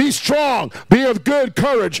 be strong, be of good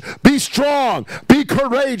courage, be strong, be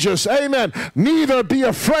courageous. Amen. Neither be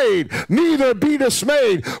afraid, neither be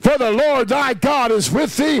dismayed, for the Lord thy God is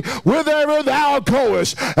with thee whithersoever thou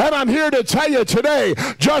goest. And I'm here to tell you today,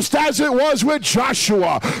 just as it was with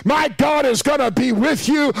Joshua, my God is going to be with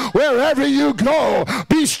you wherever you go.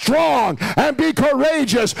 Be strong and be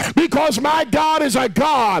courageous, because my God is a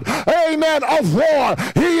God, amen, of war.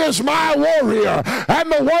 He is my warrior, and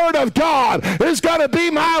the word of God is going to be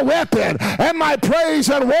my weapon, and my praise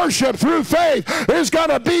and worship through faith is going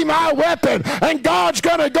to be my weapon, and God's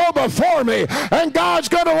going to go before me, and God's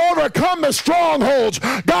going to overcome the strongholds.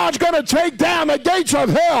 God's going to take down the gates of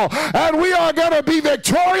hell, and we are going to be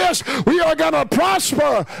victorious. We are going to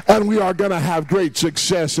prosper, and we are going to have great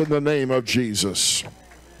success in the name of Jesus.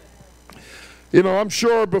 You know, I'm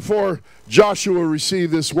sure before Joshua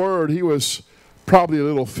received this word, he was probably a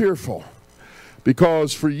little fearful,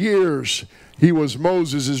 because for years he was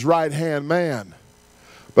Moses' right-hand man.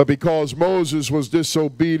 But because Moses was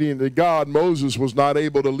disobedient to God, Moses was not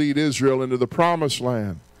able to lead Israel into the promised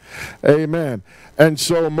land. Amen. And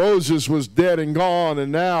so Moses was dead and gone,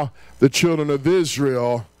 and now the children of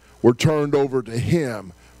Israel were turned over to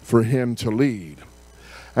him for him to lead.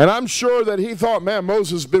 And I'm sure that he thought, man,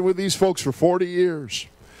 Moses has been with these folks for 40 years.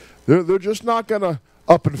 They're just not going to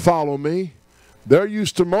up and follow me. They're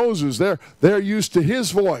used to Moses. They're used to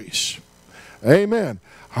his voice. Amen.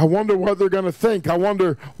 I wonder what they're going to think. I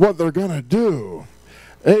wonder what they're going to do.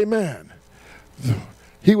 Amen.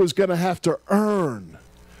 He was going to have to earn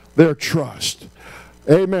their trust.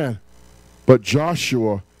 Amen. But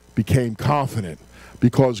Joshua became confident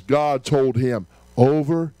because God told him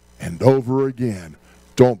over and over again,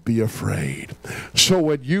 don't be afraid. So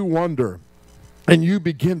when you wonder and you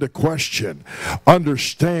begin to question,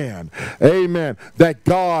 understand, amen, that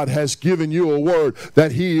God has given you a word,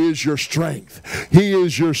 that he is your strength. He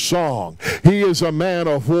is your song. He is a man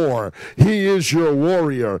of war. He is your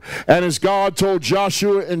warrior. And as God told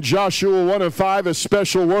Joshua in Joshua 1:5, a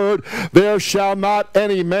special word, there shall not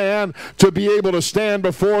any man to be able to stand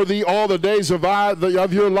before thee all the days of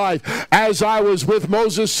your life. As I was with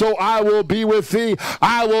Moses, so I will be with thee.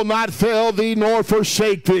 I will not fail thee nor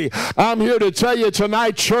forsake thee. I'm here to tell you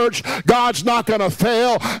tonight, church, God's not going to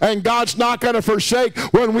fail and God's not going to forsake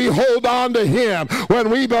when we hold on to him, when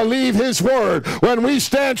we believe his word, when we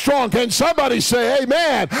stand strong. Can somebody say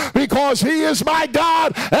amen? Because he is my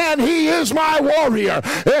God and he is my warrior.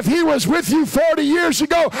 If he was with you 40 years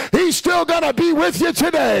ago, he's still going to be with you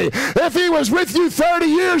today. If he was with you 30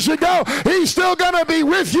 years ago, he's still going to be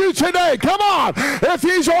with you today. Come on. If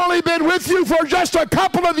he's only been with you for just a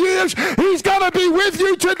couple of years, he's going to be with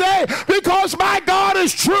you today, because my God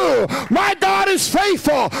is true. My God is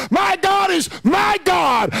faithful. My God is my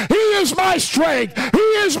God. He is my strength. He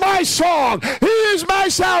is my song. He is my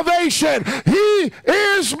salvation. He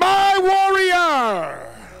is my warrior.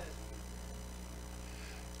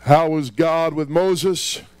 How was God with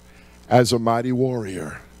Moses? As a mighty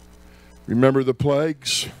warrior. Remember the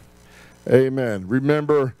plagues? Amen.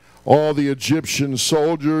 Remember all the Egyptian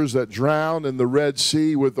soldiers that drowned in the Red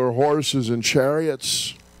Sea with their horses and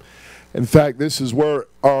chariots? In fact, this is where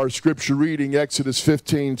our scripture reading, Exodus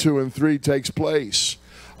 15:2-3, takes place,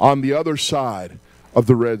 on the other side of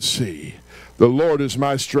the Red Sea. The Lord is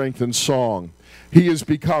my strength and song. He has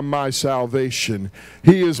become my salvation.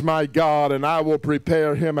 He is my God, and I will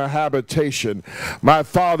prepare him a habitation. My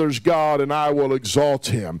father's God, and I will exalt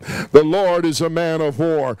him. The Lord is a man of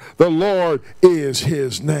war. The Lord is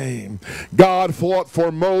his name. God fought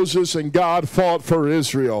for Moses, and God fought for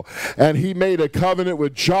Israel. And he made a covenant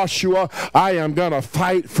with Joshua. I am going to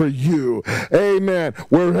fight for you. Amen.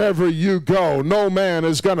 Wherever you go, no man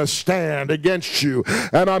is going to stand against you.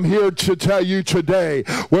 And I'm here to tell you today,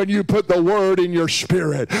 when you put the word in your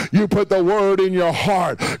spirit, you put the word in your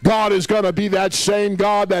heart, God is going to be that same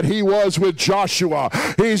God that he was with Joshua.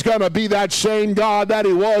 He's going to be that same God that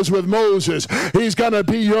he was with Moses. He's going to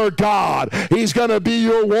be your God. He's going to be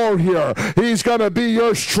your warrior. He's going to be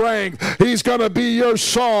your strength. He's going to be your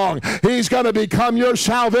song. He's going to become your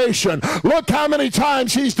salvation. Look how many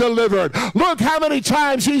times he's delivered. Look how many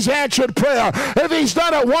times he's answered prayer. If he's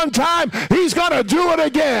done it one time, he's going to do it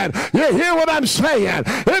again. You hear what I'm saying?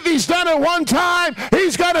 If he's done it one time,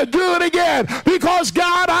 he's going to do it again. Because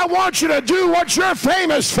God, I want you to do what you're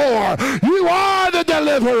famous for. You are the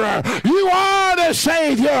deliverer. You are the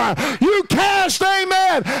Savior. You cast,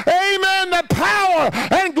 amen, the power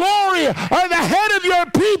and glory on the head of your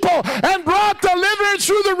people and brought deliverance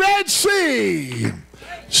through the Red Sea.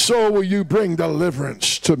 So will you bring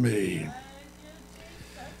deliverance to me.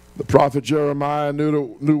 The prophet Jeremiah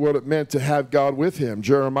knew what it meant to have God with him.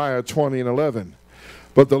 Jeremiah 20:11.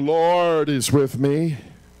 But the Lord is with me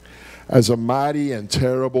as a mighty and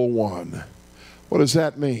terrible one. What does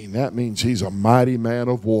that mean? That means he's a mighty man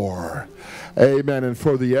of war. Amen. And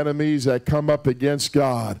for the enemies that come up against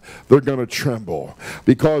God, they're going to tremble.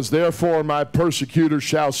 Because therefore my persecutors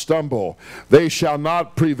shall stumble. They shall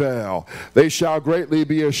not prevail. They shall greatly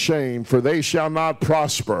be ashamed, for they shall not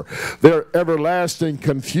prosper. Their everlasting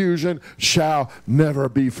confusion shall never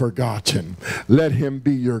be forgotten. Let him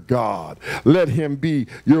be your God. Let him be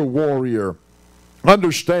your warrior.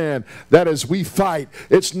 Understand that as we fight,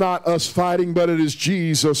 it's not us fighting, but it is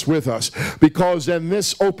Jesus with us. Because then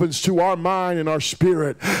this opens to our mind and our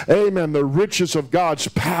spirit, amen, the riches of God's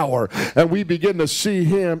power. And we begin to see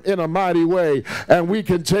him in a mighty way. And we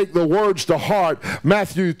can take the words to heart.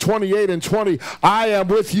 Matthew 28:20, I am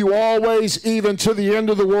with you always, even to the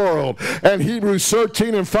end of the world. And Hebrews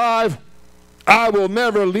 13:5, I will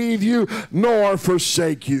never leave you nor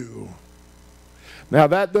forsake you. Now,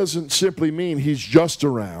 that doesn't simply mean he's just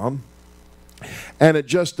around, and it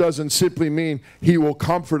just doesn't simply mean he will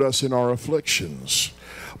comfort us in our afflictions.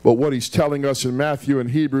 But what he's telling us in Matthew and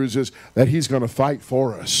Hebrews is that he's going to fight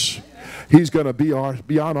for us. He's going to be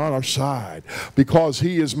on our side, because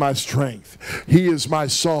he is my strength. He is my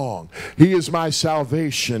song. He is my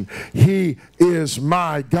salvation. He is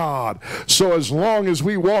my God. So as long as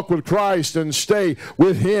we walk with Christ and stay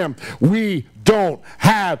with him, we don't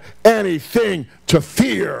have anything to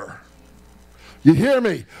fear. You hear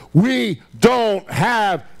me? We don't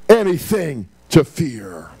have anything to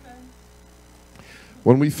fear.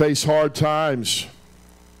 When we face hard times,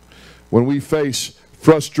 when we face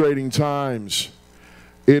frustrating times,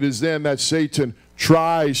 it is then that Satan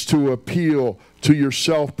tries to appeal to your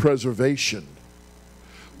self-preservation.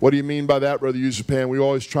 What do you mean by that, Brother Uzupan? We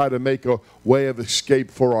always try to make a way of escape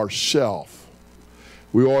for ourselves.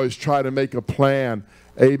 We always try to make a plan,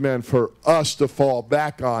 amen, for us to fall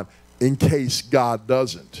back on in case God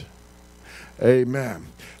doesn't. Amen.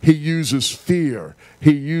 He uses fear.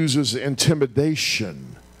 He uses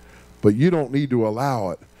intimidation. But you don't need to allow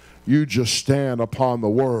it. You just stand upon the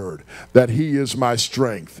word that he is my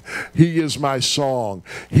strength. He is my song.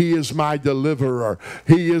 He is my deliverer.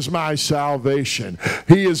 He is my salvation.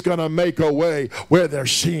 He is going to make a way where there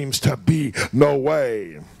seems to be no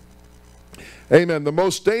way. Amen. The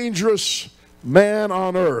most dangerous man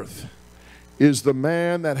on earth is the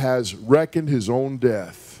man that has reckoned his own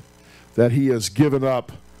death, that he has given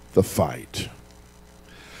up the fight.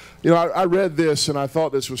 You know, I read this and I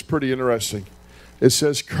thought this was pretty interesting. It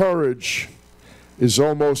says courage is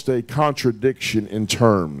almost a contradiction in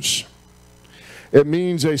terms. It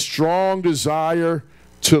means a strong desire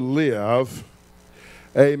to live,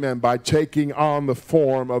 amen, by taking on the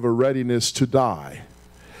form of a readiness to die.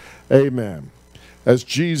 Amen. As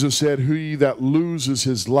Jesus said, he that loses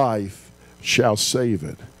his life shall save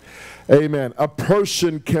it. Amen. A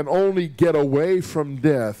person can only get away from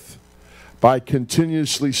death by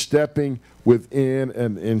continuously stepping within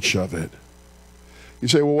an inch of it. You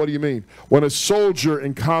say, well, what do you mean? When a soldier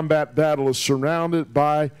in combat battle is surrounded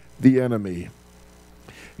by the enemy,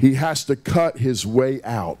 he has to cut his way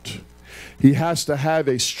out. He has to have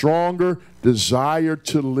a stronger desire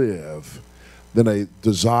to live than a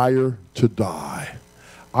desire to die.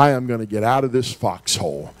 I am going to get out of this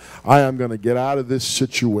foxhole. I am going to get out of this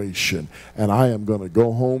situation, and I am going to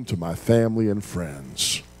go home to my family and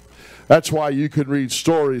friends. That's why you can read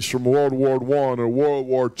stories from World War I or World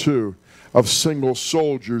War II of single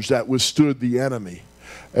soldiers that withstood the enemy.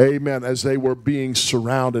 Amen. As they were being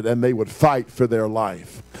surrounded, and they would fight for their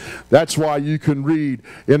life. That's why you can read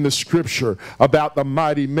in the scripture about the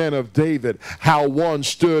mighty men of David, how one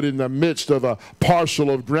stood in the midst of a parcel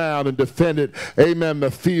of ground and defended, amen, the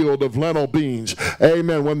field of lentil beans.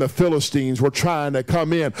 Amen. When the Philistines were trying to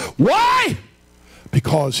come in. Why?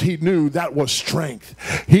 Because he knew that was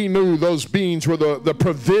strength. He knew those beans were the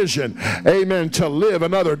provision, amen, to live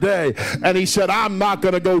another day. And he said, I'm not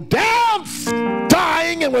going to go down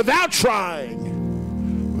dying and without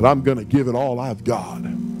trying, but I'm going to give it all I've got.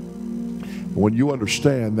 And when you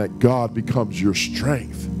understand that God becomes your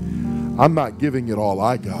strength, I'm not giving it all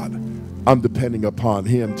I got. I'm depending upon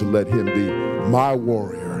him to let him be my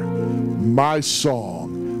warrior, my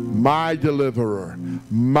song, my deliverer,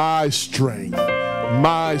 my strength,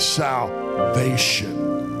 my salvation.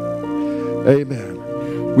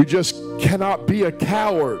 Amen. We just cannot be a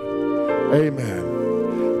coward.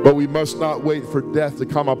 Amen. But we must not wait for death to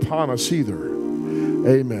come upon us either.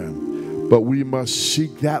 Amen. But we must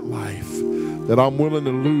seek that life, that I'm willing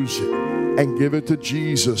to lose it and give it to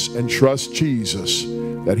Jesus and trust Jesus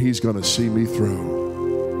that he's going to see me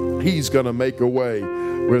through. He's going to make a way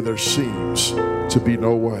where there seems to be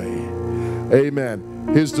no way. Amen.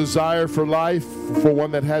 His desire for life, for one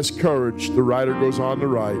that has courage, the writer goes on to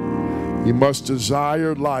write, he must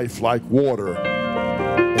desire life like water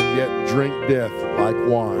and yet drink death like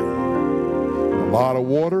wine. A lot of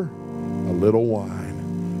water, a little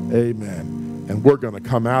wine. Amen. And we're going to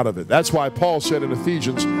come out of it. That's why Paul said in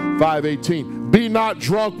Ephesians 5:18, be not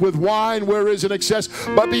drunk with wine where is an excess,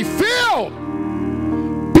 but be filled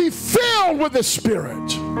with the Spirit.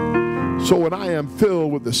 So when I am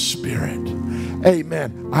filled with the Spirit,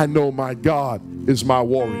 amen, I know my God is my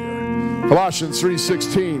warrior. Colossians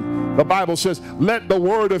 3:16, the Bible says, let the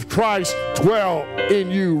word of Christ dwell in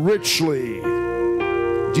you richly.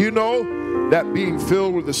 Do you know that being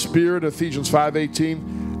filled with the Spirit, Ephesians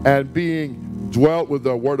 5:18, and being dwelt with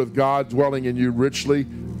the word of God dwelling in you richly,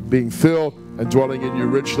 being filled and dwelling in you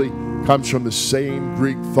richly, comes from the same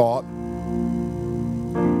Greek thought.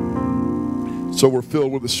 So we're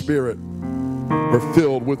filled with the Spirit. are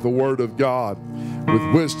filled with the Word of God, with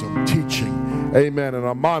wisdom, teaching, amen, and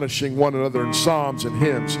admonishing one another in psalms and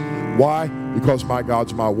hymns. Why? Because my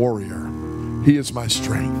God's my warrior. He is my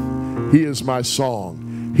strength. He is my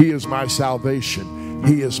song. He is my salvation.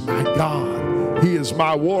 He is my God. He is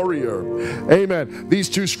my warrior. Amen. These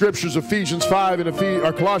two scriptures, Ephesians 5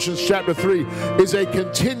 and Colossians chapter 3, is a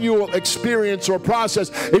continual experience or process.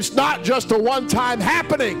 It's not just a one-time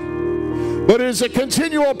happening, but it is a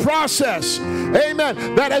continual process.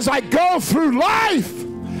 Amen. That as I go through life,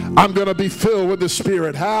 I'm going to be filled with the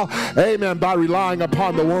Spirit. How? Amen. By relying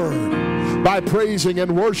upon the Word, by praising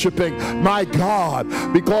and worshiping my God.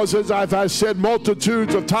 Because as I've said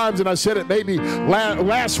multitudes of times, and I said it maybe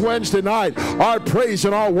last Wednesday night, our praise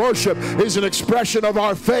and our worship is an expression of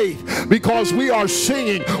our faith, because we are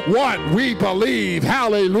singing what we believe.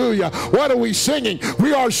 Hallelujah. What are we singing?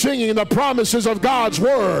 We are singing the promises of God's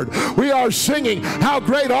Word. We are singing how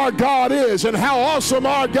great our God is, and how awesome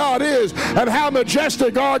our God is, and how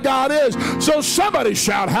majestic our God is. So somebody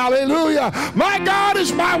shout hallelujah. My God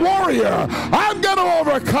is my warrior. I'm going to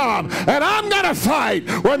overcome, and I'm going to fight.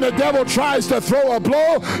 When the devil tries to throw a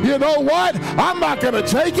blow, you know what? I'm not going to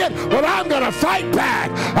take it, but I'm going to fight back.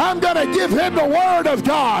 I'm going to give him the Word of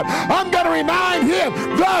God. I'm going to remind him,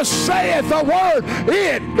 thus saith the Word.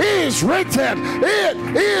 It is written. It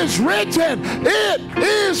is written. It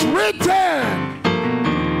is written.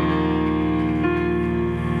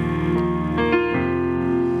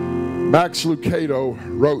 Max Lucado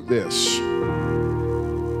wrote this.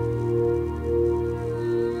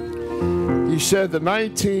 He said the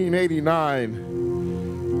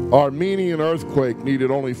 1989 Armenian earthquake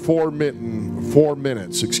needed only 4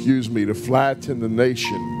 minutes, to flatten the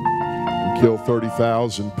nation and kill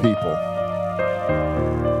 30,000 people.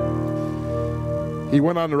 He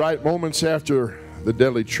went on to write, moments after the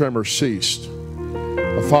deadly tremor ceased,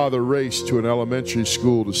 a father raced to an elementary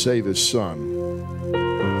school to save his son.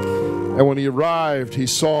 And when he arrived, he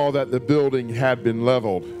saw that the building had been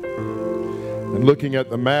leveled. And looking at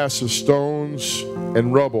the mass of stones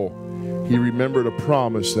and rubble, he remembered a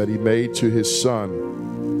promise that he made to his son.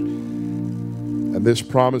 And this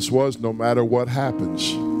promise was, no matter what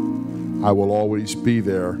happens, I will always be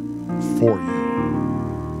there for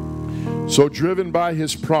you. So driven by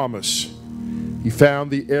his promise, he found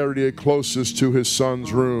the area closest to his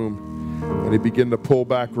son's room, and he began to pull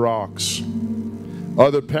back rocks.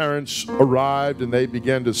 Other parents arrived, and they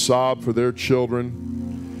began to sob for their children.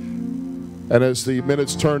 And as the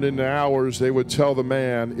minutes turned into hours, they would tell the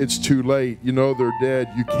man, it's too late. You know they're dead.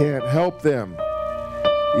 You can't help them.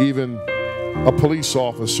 Even a police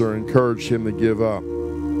officer encouraged him to give up.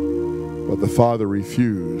 But the father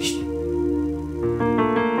refused. He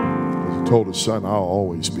told his son, I'll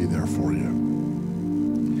always be there for you.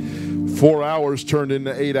 4 hours turned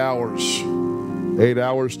into 8 hours. 8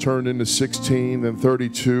 hours turned into 16, then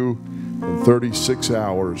 32, and 36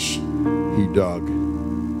 hours he dug.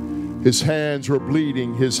 His hands were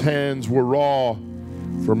bleeding. His hands were raw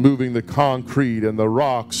from moving the concrete and the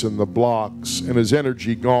rocks and the blocks, and his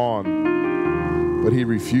energy gone. But he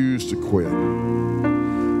refused to quit.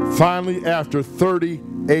 Finally, after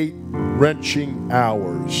 38 wrenching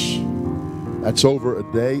hours, that's over a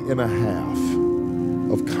day and a half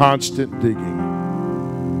of constant digging,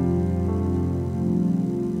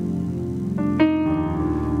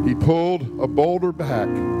 he pulled a boulder back.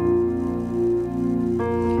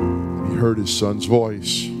 He heard his son's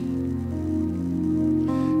voice. He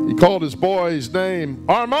called his boy's name,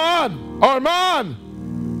 Armand, Armand.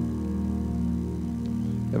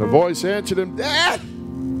 And a voice answered him, Dad,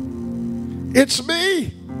 it's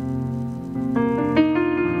me.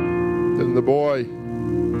 Then the boy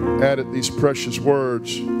added these precious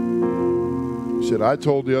words. He said, I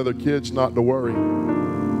told the other kids not to worry.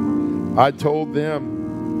 I told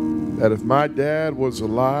them that if my dad was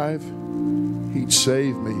alive, he'd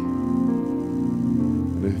save me.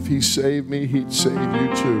 And if he saved me, he'd save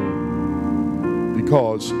you too.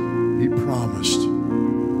 Because he promised,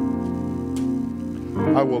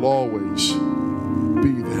 I will always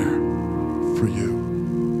be there for you.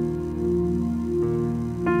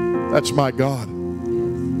 That's my God.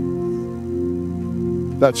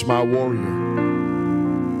 That's my warrior.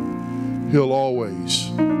 He'll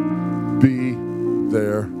always be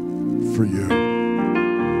there for you.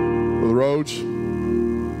 Brother Rhodes,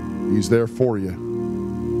 he's there for you.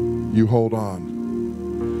 You hold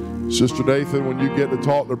on. Sister Nathan, when you get to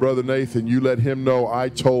talk to Brother Nathan, you let him know I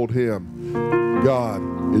told him God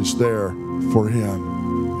is there for him,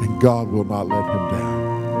 and God will not let him down.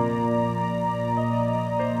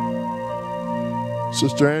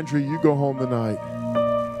 Sister Andrea, you go home tonight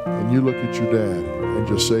and you look at your dad and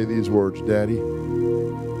just say these words, Daddy,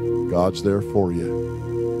 God's there for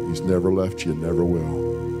you. He's never left you, never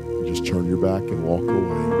will. And just turn your back and walk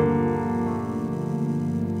away.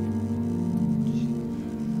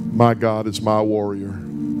 My God is my warrior.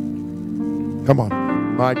 Come on.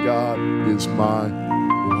 My God is my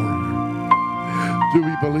warrior. Do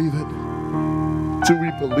we believe it? Do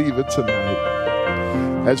we believe it tonight?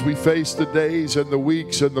 As we face the days and the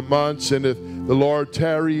weeks and the months, and if the Lord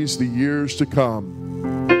tarries, the years to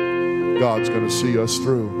come, God's going to see us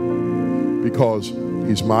through, because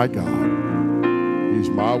He's my God. He's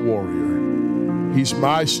my warrior. He's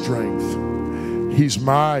my strength. He's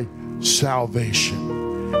my salvation.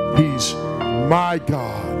 He's my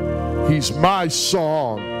God. He's my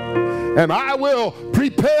song. And I will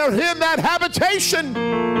prepare Him that habitation.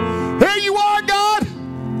 Here you are, God.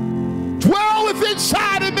 Dwell within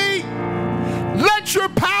inside of me. Let your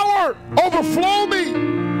power overflow me.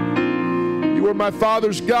 You are my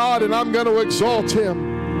Father's God, and I'm going to exalt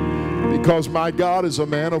Him, because my God is a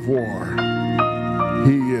man of war.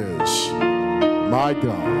 He is my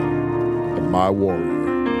God and my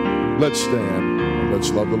warrior. Let's stand and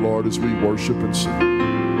let's love the Lord as we worship and sing.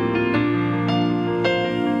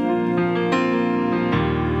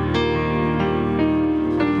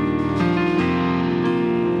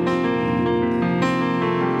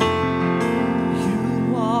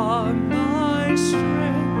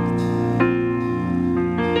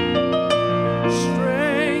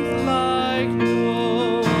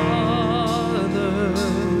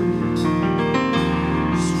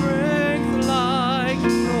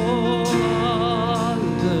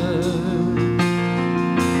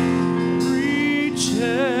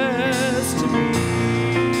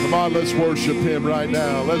 Let's worship Him right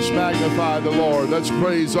now. Let's magnify the Lord. Let's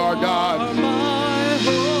praise our God.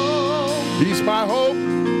 He's my hope.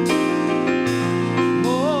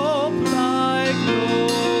 Hope like no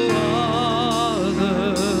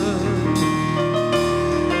other.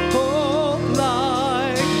 Hope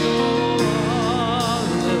like no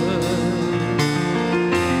other.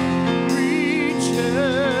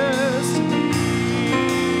 Reaches to me.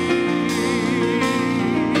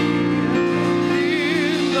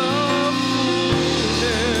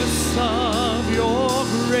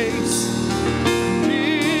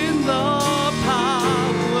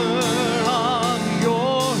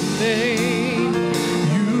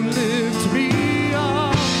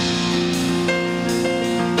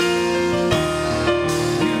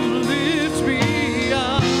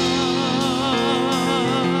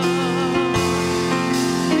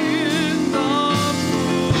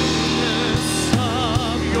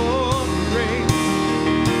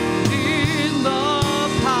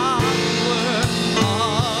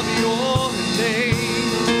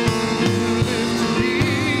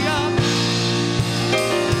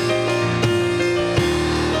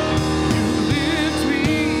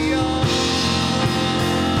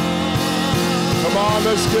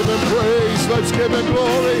 Let's give Him praise. Let's give Him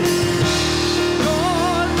glory.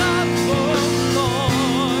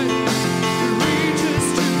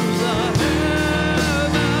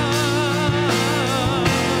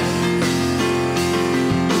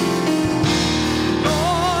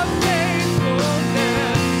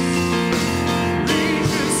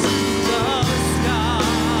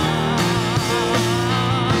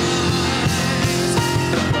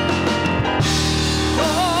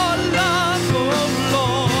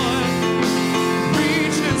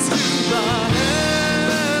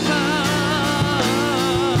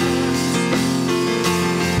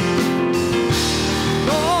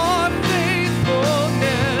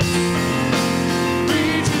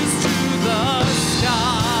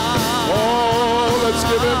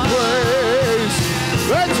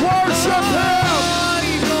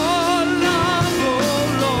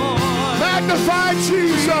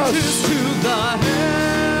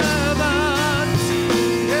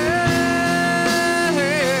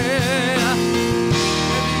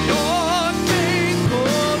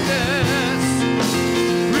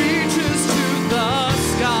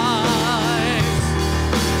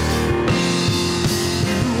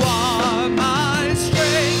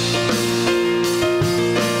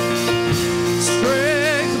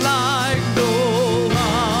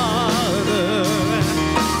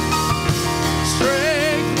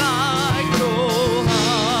 Strength like no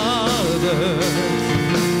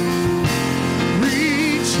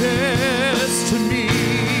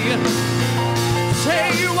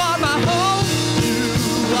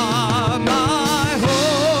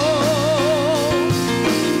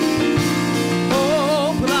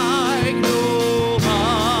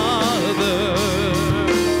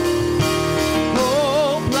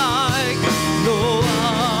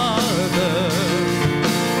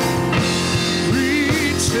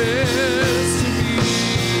reaches to me.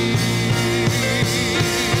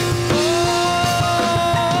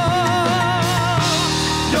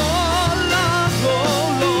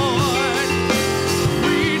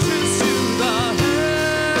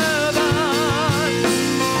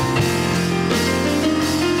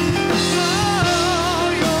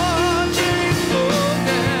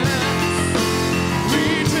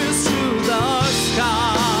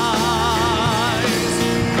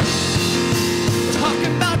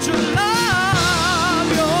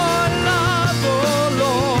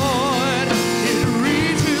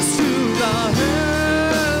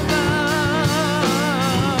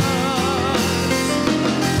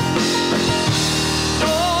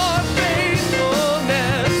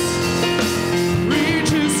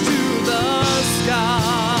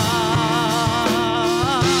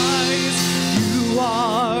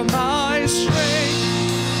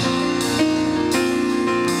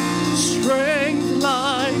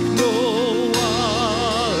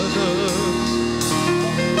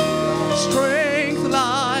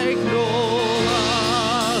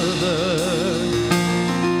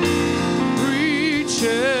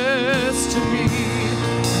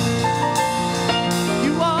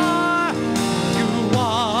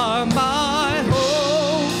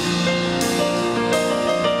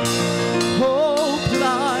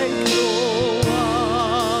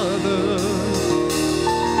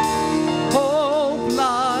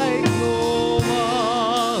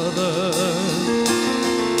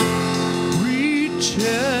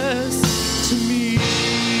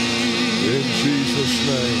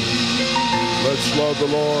 Love the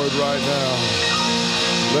Lord right now.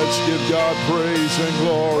 Let's give God praise and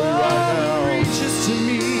glory right now.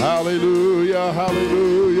 Hallelujah,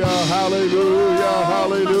 hallelujah, hallelujah,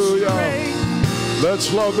 hallelujah.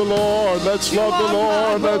 Let's love the Lord. Let's love the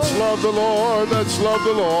Lord. Let's love the Lord. Let's love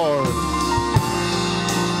the Lord.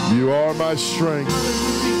 You are my strength.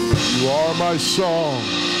 You are my song.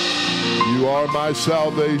 You are my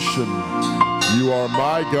salvation. You are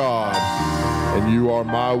my God. And you are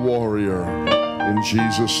my warrior. In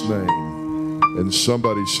Jesus' name. And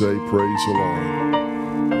somebody say, praise the Lord.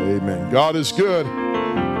 Amen. God is good.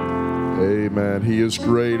 Amen. He is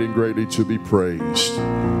great and greatly to be praised.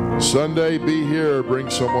 Sunday, be here. Bring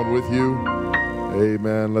someone with you.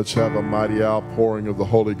 Amen. Let's have a mighty outpouring of the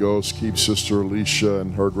Holy Ghost. Keep Sister Alicia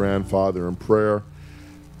and her grandfather in prayer.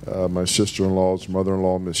 My sister-in-law's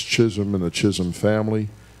mother-in-law, Miss Chisholm, and the Chisholm family.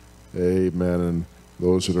 Amen. And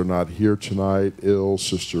those that are not here tonight, ill,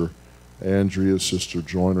 Sister Andrea, Sister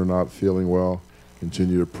Joyner not feeling well.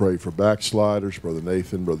 Continue to pray for backsliders. Brother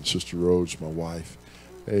Nathan, Brother Sister Rose, my wife.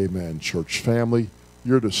 Amen. Church family,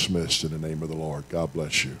 you're dismissed in the name of the Lord. God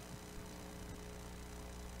bless you.